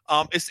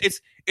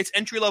it's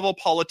entry level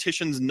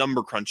politicians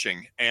number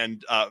crunching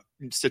and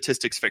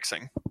statistics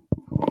fixing.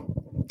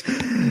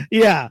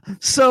 Yeah,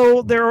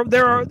 so there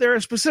are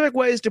specific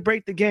ways to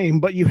break the game,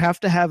 but you have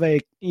to have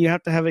a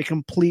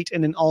complete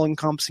and an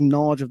all-encompassing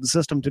knowledge of the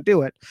system to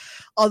do it.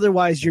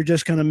 Otherwise, you're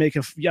just going to make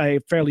a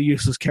fairly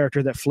useless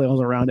character that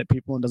flails around at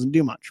people and doesn't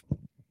do much.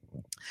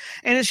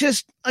 And it's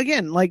just,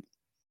 again, like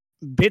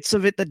bits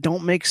of it that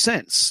don't make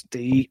sense.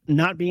 The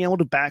not being able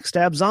to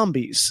backstab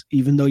zombies,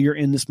 even though you're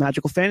in this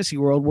magical fantasy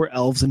world where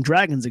elves and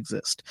dragons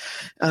exist.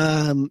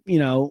 Where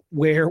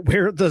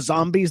the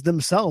zombies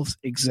themselves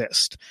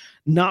exist.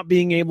 Not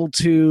being able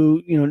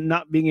to.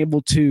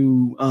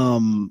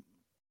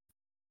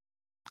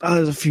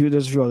 There's a few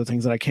other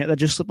things that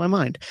just slipped my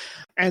mind.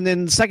 And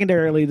then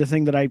secondarily, the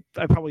thing that I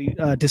probably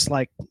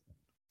dislike.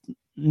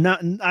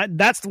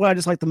 That's what I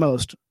dislike the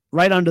most.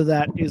 Right under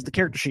that is the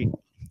character sheet.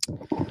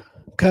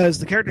 Because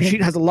the character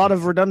sheet has a lot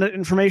of redundant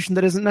information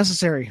that isn't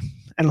necessary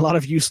and a lot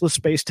of useless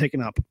space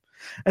taken up,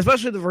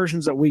 especially the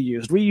versions that we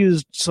used. We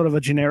used sort of a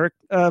generic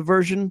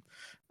version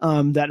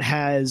that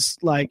has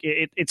like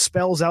it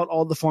spells out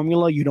all the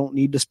formula you don't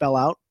need to spell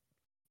out.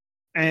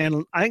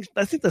 And I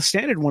think the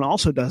standard one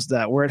also does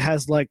that, where it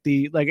has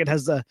it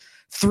has the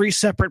 3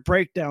 separate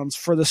breakdowns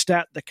for the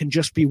stat that can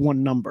just be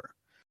one number.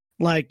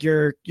 Like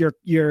your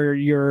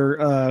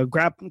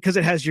grab, because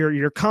it has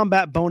your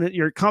combat bonus,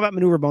 your combat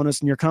maneuver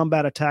bonus, and your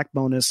combat attack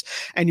bonus,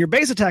 and your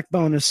base attack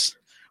bonus,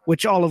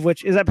 which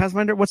is that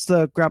Pathfinder? What's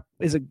the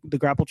is it the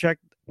grapple check?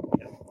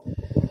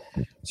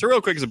 So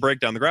real quick as a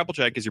breakdown, the grapple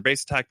check is your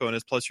base attack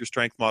bonus plus your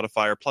strength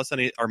modifier plus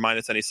any or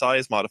minus any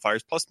size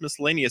modifiers plus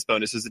miscellaneous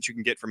bonuses that you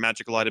can get from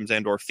magical items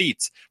and or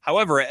feats.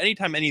 However, at any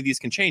time any of these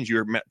can change,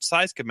 your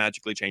size could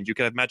magically change. You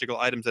could have magical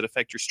items that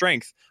affect your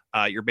strength.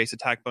 Your base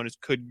attack bonus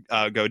could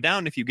go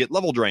down if you get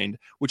level drained,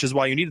 which is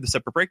why you needed the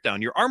separate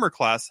breakdown. Your armor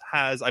class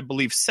has, I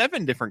believe,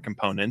 7 different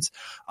components,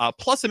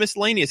 plus a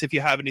miscellaneous if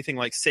you have anything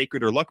like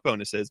sacred or luck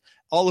bonuses,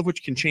 all of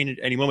which can change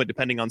at any moment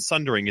depending on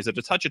sundering. Is it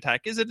a touch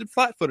attack? Is it a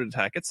flat-footed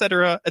attack?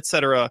 Etc.,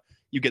 etc.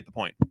 You get the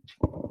point.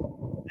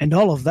 And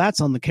all of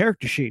that's on the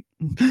character sheet,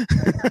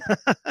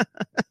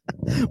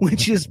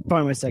 which is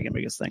probably my second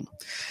biggest thing.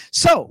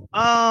 So,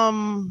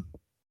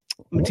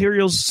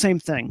 materials, same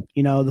thing.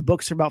 The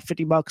books are about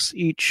 $50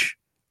 each,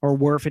 or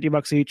were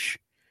 $50 each.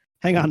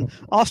 Hang on.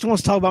 Austin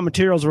wants to talk about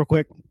materials real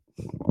quick.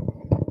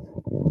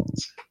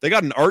 They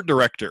got an art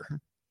director.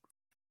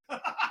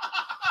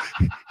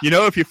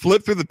 If you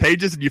flip through the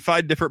pages and you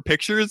find different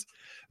pictures,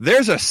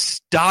 there's a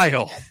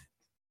style.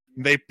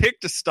 They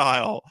picked a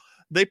style.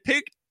 They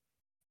picked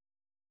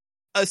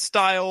a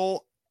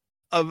style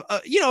of,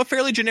 a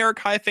fairly generic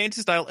high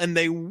fantasy style, and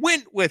they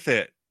went with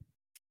it.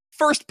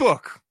 First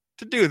book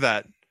to do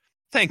that.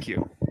 Thank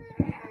you.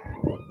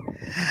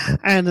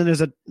 And then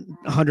there's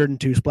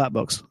 102 splat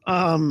books.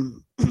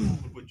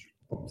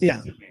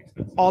 Yeah,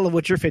 all of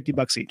which are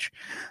 $50 each.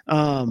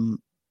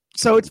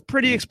 So it's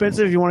pretty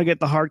expensive if you want to get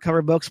the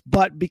hardcover books,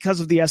 but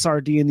because of the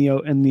SRD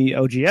and the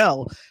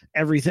OGL,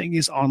 everything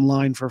is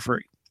online for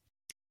free.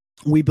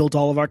 We built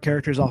all of our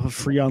characters off of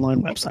free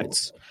online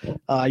websites.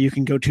 You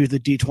can go to the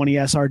D20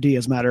 SRD,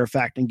 as a matter of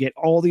fact, and get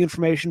all the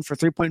information for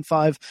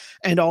 3.5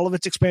 and all of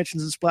its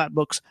expansions and splat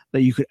books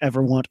that you could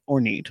ever want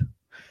or need.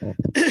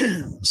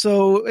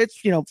 So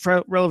it's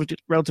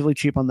relatively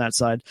cheap on that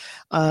side.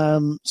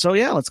 So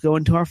yeah, let's go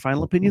into our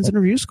final opinions and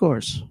review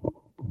scores.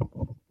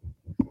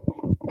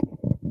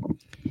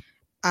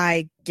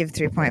 I give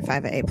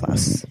 3.5 an A+.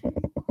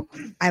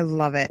 I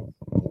love it.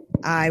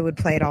 I would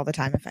play it all the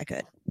time if I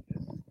could.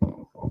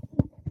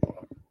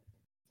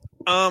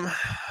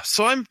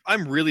 So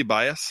I'm really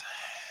biased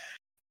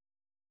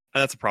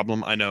That's a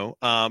problem, I know.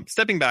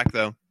 Stepping back,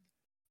 though,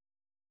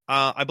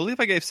 I believe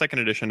I gave second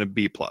edition a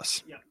B+.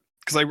 Yeah.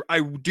 Because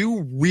I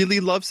do really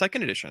love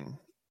second edition.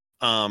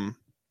 And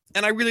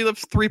I really love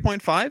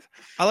 3.5.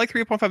 I like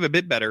 3.5 a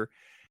bit better.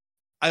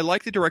 I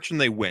like the direction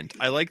they went.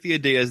 I like the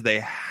ideas they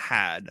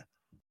had.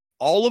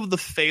 All of the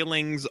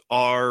failings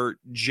are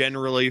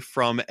generally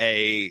from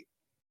it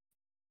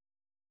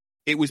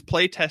was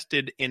play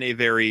tested in a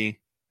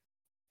very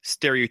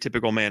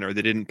stereotypical manner.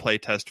 They didn't play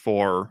test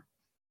for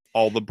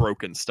all the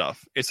broken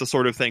stuff. It's the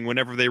sort of thing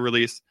whenever they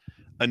release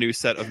a new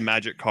set of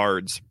magic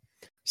cards,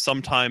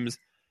 sometimes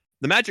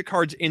the magic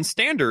cards in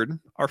standard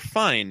are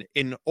fine.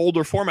 In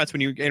older formats,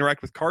 when you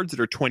interact with cards that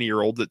are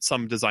 20-year-old that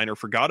some designer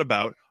forgot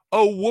about,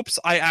 oh, whoops,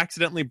 I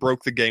accidentally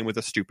broke the game with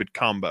a stupid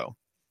combo.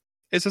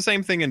 It's the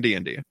same thing in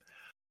D&D.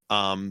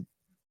 I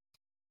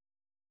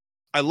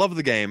love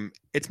the game.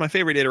 It's my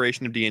favorite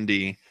iteration of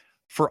D&D.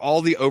 For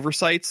all the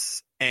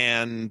oversights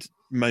and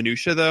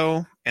minutia,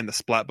 though, and the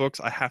splat books,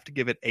 I have to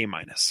give it A-.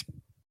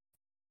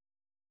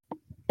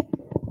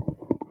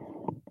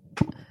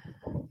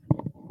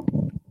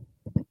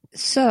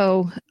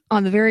 So,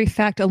 on the very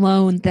fact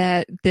alone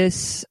that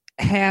this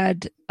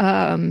had,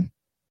 I'm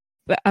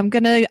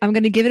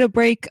gonna give it a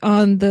break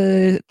on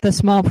the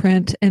small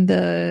print and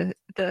the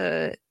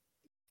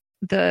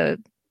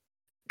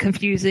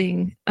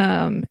confusing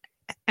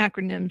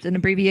acronyms and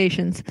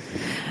abbreviations.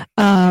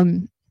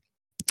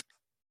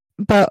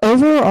 But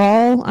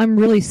overall, I'm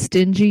really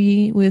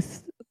stingy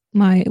with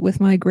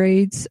my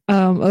grades.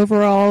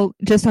 Overall,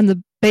 just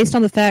based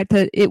on the fact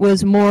that it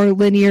was more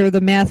linear, the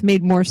math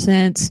made more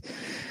sense.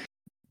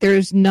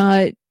 There's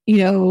not,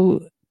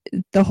 the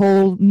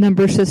whole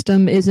number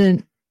system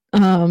isn't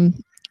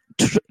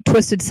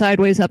twisted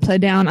sideways,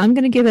 upside down. I'm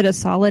going to give it a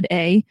solid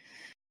A.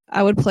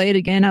 I would play it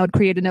again. I would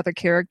create another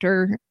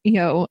character.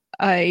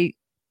 I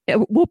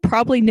will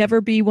probably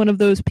never be one of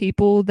those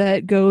people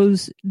that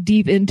goes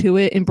deep into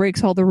it and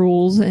breaks all the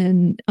rules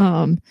and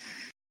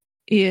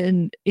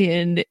in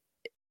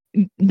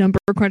number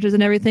crunches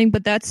and everything.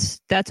 But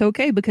that's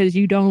okay because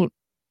you don't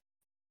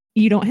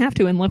have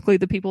to. And luckily,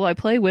 the people I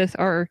play with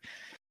are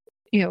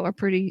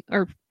pretty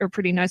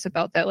nice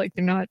about that. Like,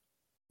 they're not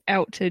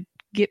out to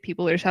get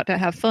people, they're just out to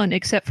have fun,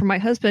 except for my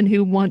husband,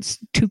 who wants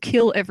to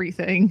kill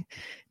everything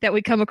that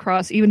we come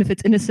across, even if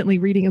it's innocently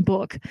reading a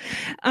book.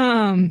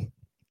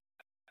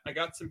 I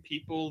got some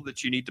people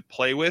that you need to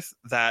play with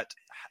that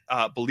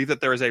believe that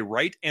there is a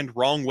right and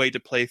wrong way to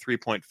play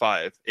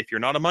 3.5. If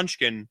you're not a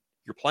munchkin,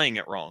 you're playing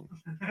it wrong.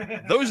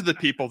 Those are the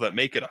people that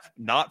make it a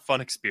not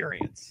fun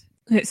experience.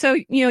 So,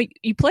 you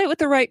play it with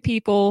the right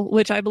people,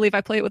 which I believe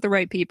I play it with the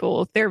right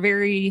people. They're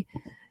very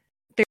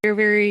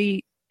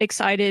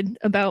excited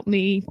about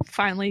me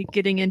finally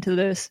getting into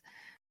this.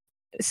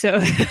 So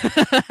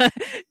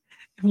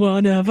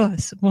one of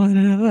us.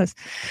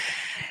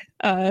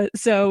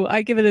 So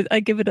I give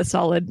it a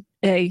solid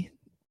A.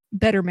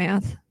 Better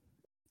math,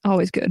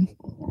 always good.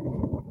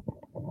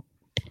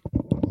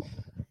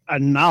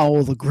 And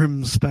now the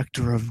grim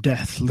specter of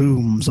death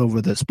looms over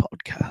this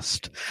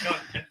podcast. Not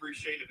every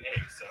shade of A.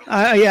 So.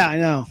 Yeah, I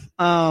know.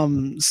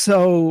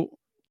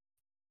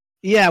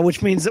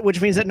 Which means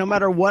that no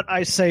matter what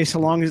I say, so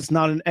long as it's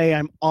not an A,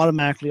 I'm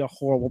automatically a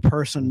horrible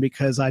person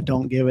because I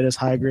don't give it as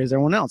high a grade as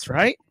everyone else,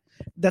 right?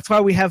 That's why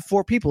we have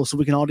 4 people, so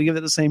we can all give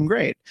it the same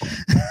grade.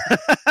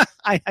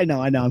 I know,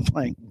 I'm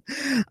playing.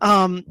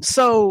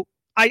 So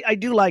I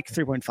do like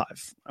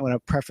 3.5. I want to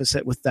preface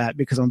it with that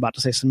because I'm about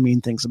to say some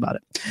mean things about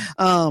it.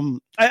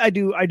 I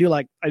do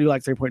like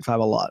 3.5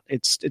 a lot.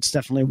 It's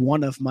definitely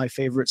one of my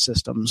favorite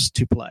systems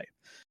to play.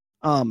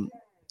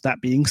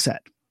 That being said,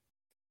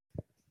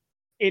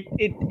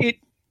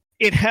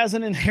 it has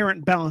an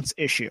inherent balance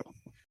issue.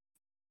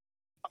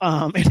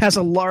 It has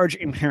a large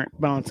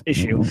inherent balance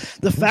issue.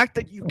 The fact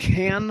that you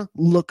can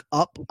look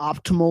up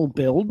optimal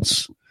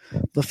builds,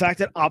 the fact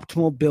that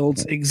optimal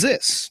builds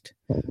exist,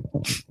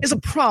 is a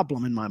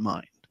problem in my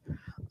mind.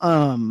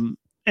 And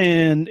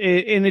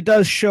it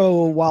does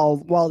show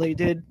while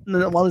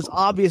it's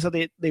obvious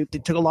that they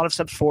took a lot of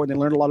steps forward, they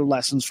learned a lot of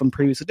lessons from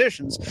previous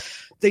editions,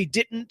 they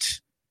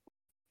didn't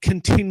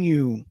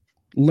continue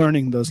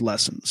learning those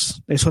lessons.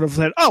 They sort of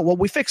said, oh, well,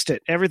 we fixed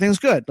it. Everything's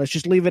good. Let's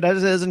just leave it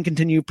as is and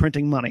continue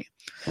printing money.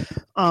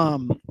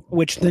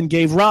 Which then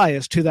gave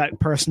rise to that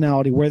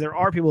personality where there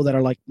are people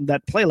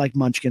that play like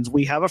munchkins.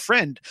 We have a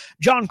friend,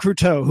 John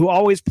Cruteau, who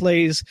always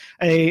plays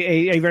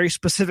a very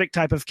specific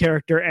type of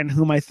character and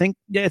whom I think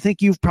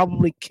you've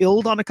probably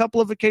killed on a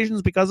couple of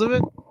occasions because of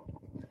it.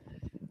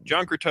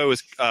 John Cruteau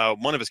is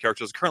one of his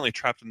characters is currently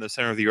trapped in the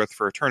center of the earth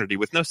for eternity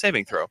with no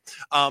saving throw.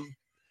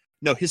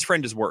 No, his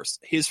friend is worse.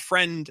 His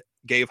friend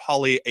gave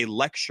Holly a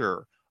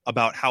lecture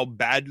about how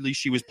badly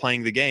she was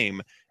playing the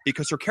game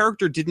because her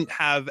character didn't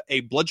have a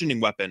bludgeoning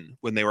weapon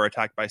when they were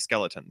attacked by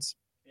skeletons.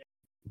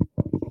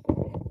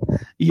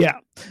 Yeah.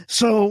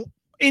 So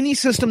any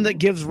system that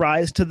gives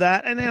rise to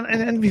that,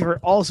 and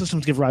all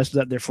systems give rise to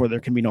that, therefore there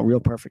can be no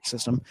real perfect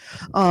system,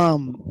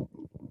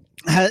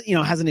 has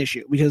an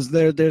issue because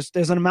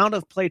there's an amount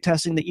of play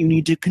testing that you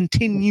need to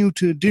continue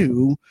to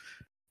do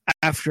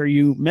after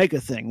you make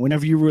a thing.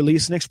 Whenever you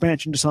release an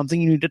expansion to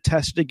something, you need to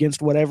test it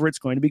against whatever it's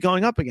going to be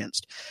going up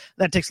against.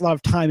 That takes a lot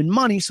of time and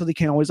money, so they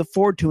can't always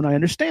afford to, and I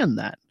understand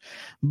that.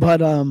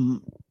 But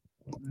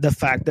the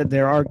fact that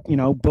there are,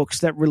 books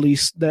that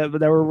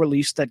were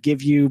released that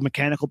give you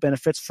mechanical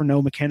benefits for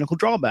no mechanical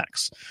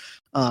drawbacks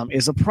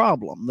is a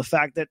problem. The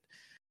fact that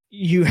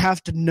you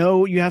have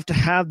to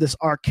have this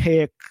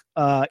archaic,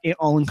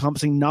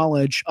 all-encompassing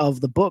knowledge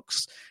of the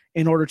books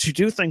in order to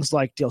do things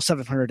like deal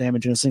 700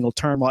 damage in a single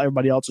turn while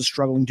everybody else is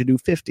struggling to do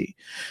 50.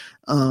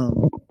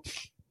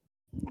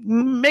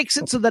 Makes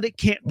it so that it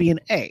can't be an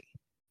A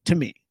to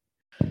me.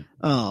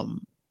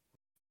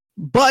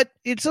 But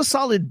it's a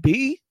solid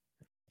B.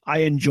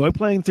 I enjoy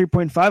playing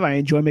 3.5. I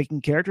enjoy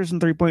making characters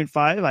in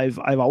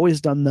 3.5. I've always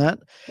done that.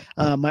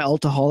 My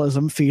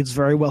alcoholism feeds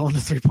very well into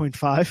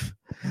 3.5.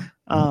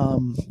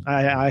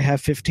 I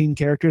have 15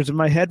 characters in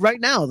my head right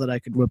now that I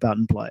could whip out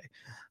and play.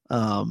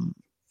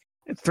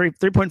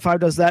 3.5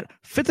 does that.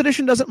 5th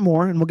edition does it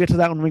more, and we'll get to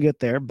that when we get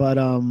there. But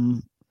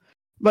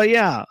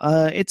yeah,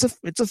 it's a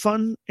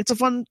fun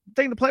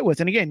thing to play with.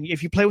 And again,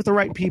 if you play with the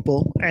right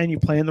people and you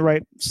play in the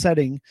right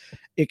setting,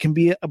 it can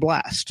be a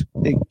blast.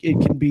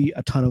 It can be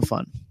a ton of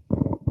fun.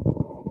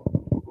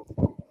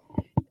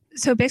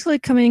 So basically,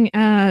 coming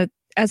as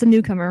a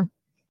newcomer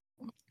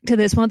to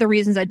this, one of the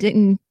reasons I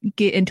didn't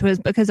get into it is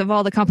because of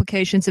all the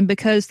complications, and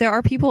because there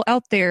are people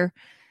out there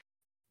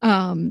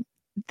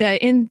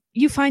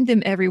you find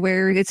them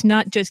everywhere. It's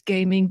not just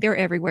gaming; they're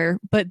everywhere.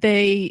 But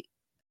they,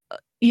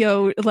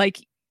 you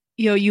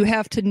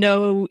have to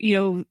know,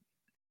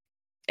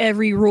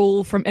 every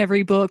rule from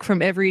every book,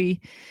 from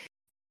every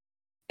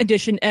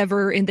edition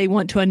ever, and they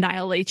want to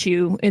annihilate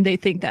you, and they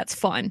think that's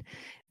fun.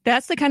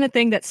 That's the kind of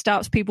thing that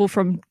stops people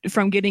from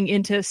getting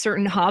into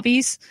certain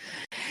hobbies.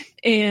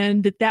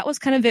 And that was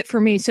kind of it for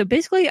me. So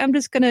basically, I'm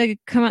just going to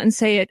come out and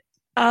say it.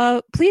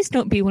 Please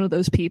don't be one of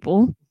those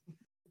people.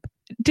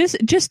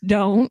 Just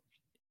don't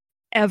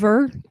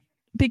ever,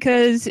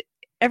 because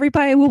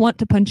everybody will want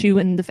to punch you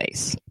in the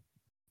face.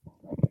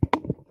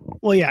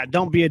 Well, yeah,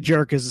 don't be a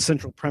jerk is the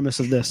central premise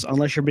of this,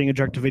 unless you're being a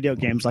jerk to video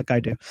games like I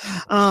do,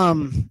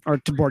 or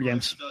to board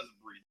games.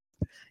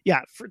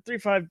 Yeah,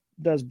 3.5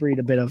 does breed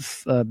a bit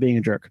of being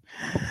a jerk.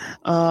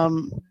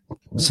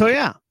 So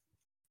yeah,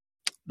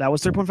 that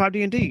was 3.5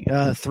 D&D.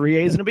 3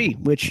 A's and a B,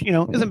 which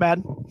isn't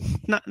bad.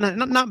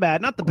 Not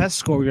bad. Not the best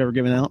score we've ever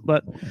given out,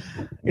 but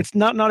it's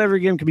not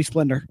every game can be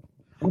Splendor.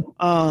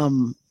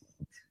 So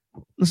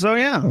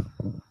yeah.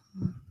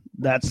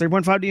 That's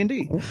 3.5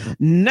 D&D.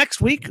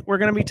 Next week, we're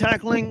going to be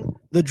tackling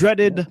the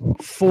dreaded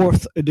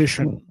 4th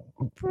edition.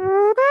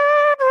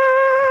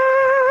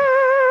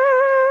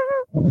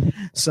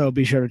 So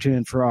be sure to tune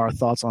in for our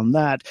thoughts on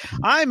that.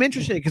 I'm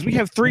interested because we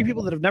have 3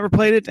 people that have never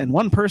played it and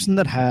 1 person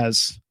that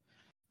has.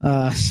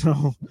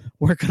 So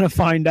we're going to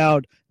find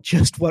out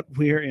just what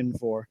we're in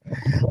for.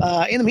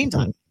 In the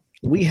meantime,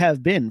 we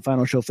have been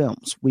Final Show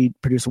Films. We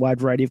produce a wide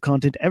variety of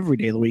content every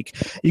day of the week.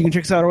 You can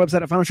check us out on our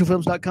website at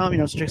finalshowfilms.com. You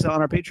can also check us out on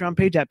our Patreon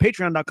page at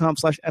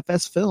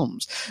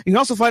patreon.com/fsfilms. You can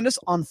also find us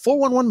on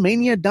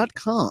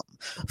 411mania.com.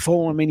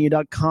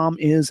 411mania.com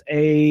is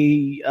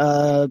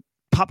a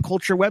pop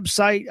culture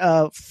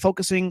website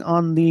focusing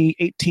on the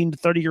 18 to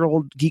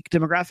 30-year-old geek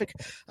demographic.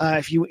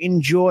 If you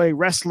enjoy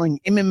wrestling,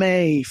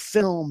 MMA,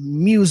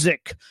 film,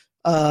 music,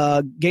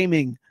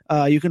 gaming,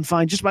 you can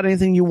find just about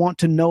anything you want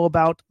to know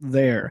about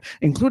there,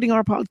 including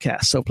our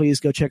podcast. So please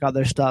go check out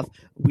their stuff.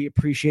 We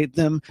appreciate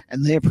them,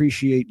 and they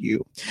appreciate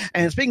you.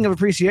 And speaking of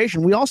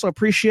appreciation, we also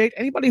appreciate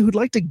anybody who'd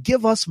like to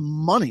give us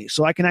money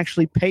so I can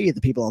actually pay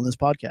the people on this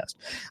podcast.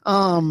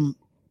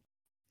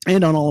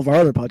 And on all of our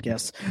other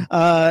podcasts.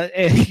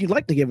 If you'd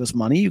like to give us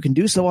money, you can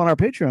do so on our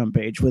Patreon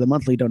page with a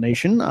monthly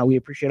donation. We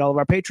appreciate all of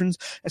our patrons,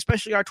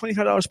 especially our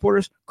 $25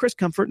 supporters, Chris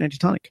Comfort and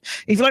Antitonic.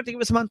 If you'd like to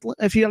give us a month,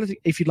 if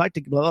you'd like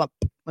to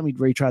let me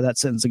retry that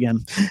sentence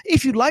again.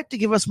 If you'd like to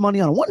give us money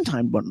on a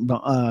one-time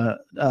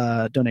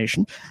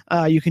donation,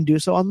 you can do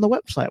so on the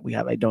website. We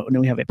have a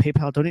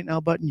PayPal Donate Now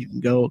button. You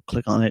can go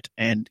click on it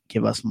and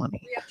give us money.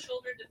 We have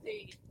children to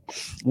feed.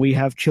 We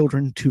have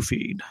children to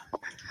feed.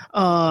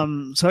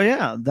 So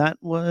yeah, that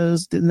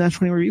was the Natch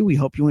 20 review. We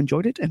hope you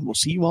enjoyed it, and we'll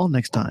see you all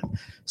next time.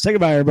 Say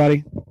goodbye,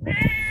 everybody.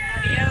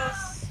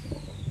 Adios.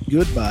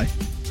 Goodbye.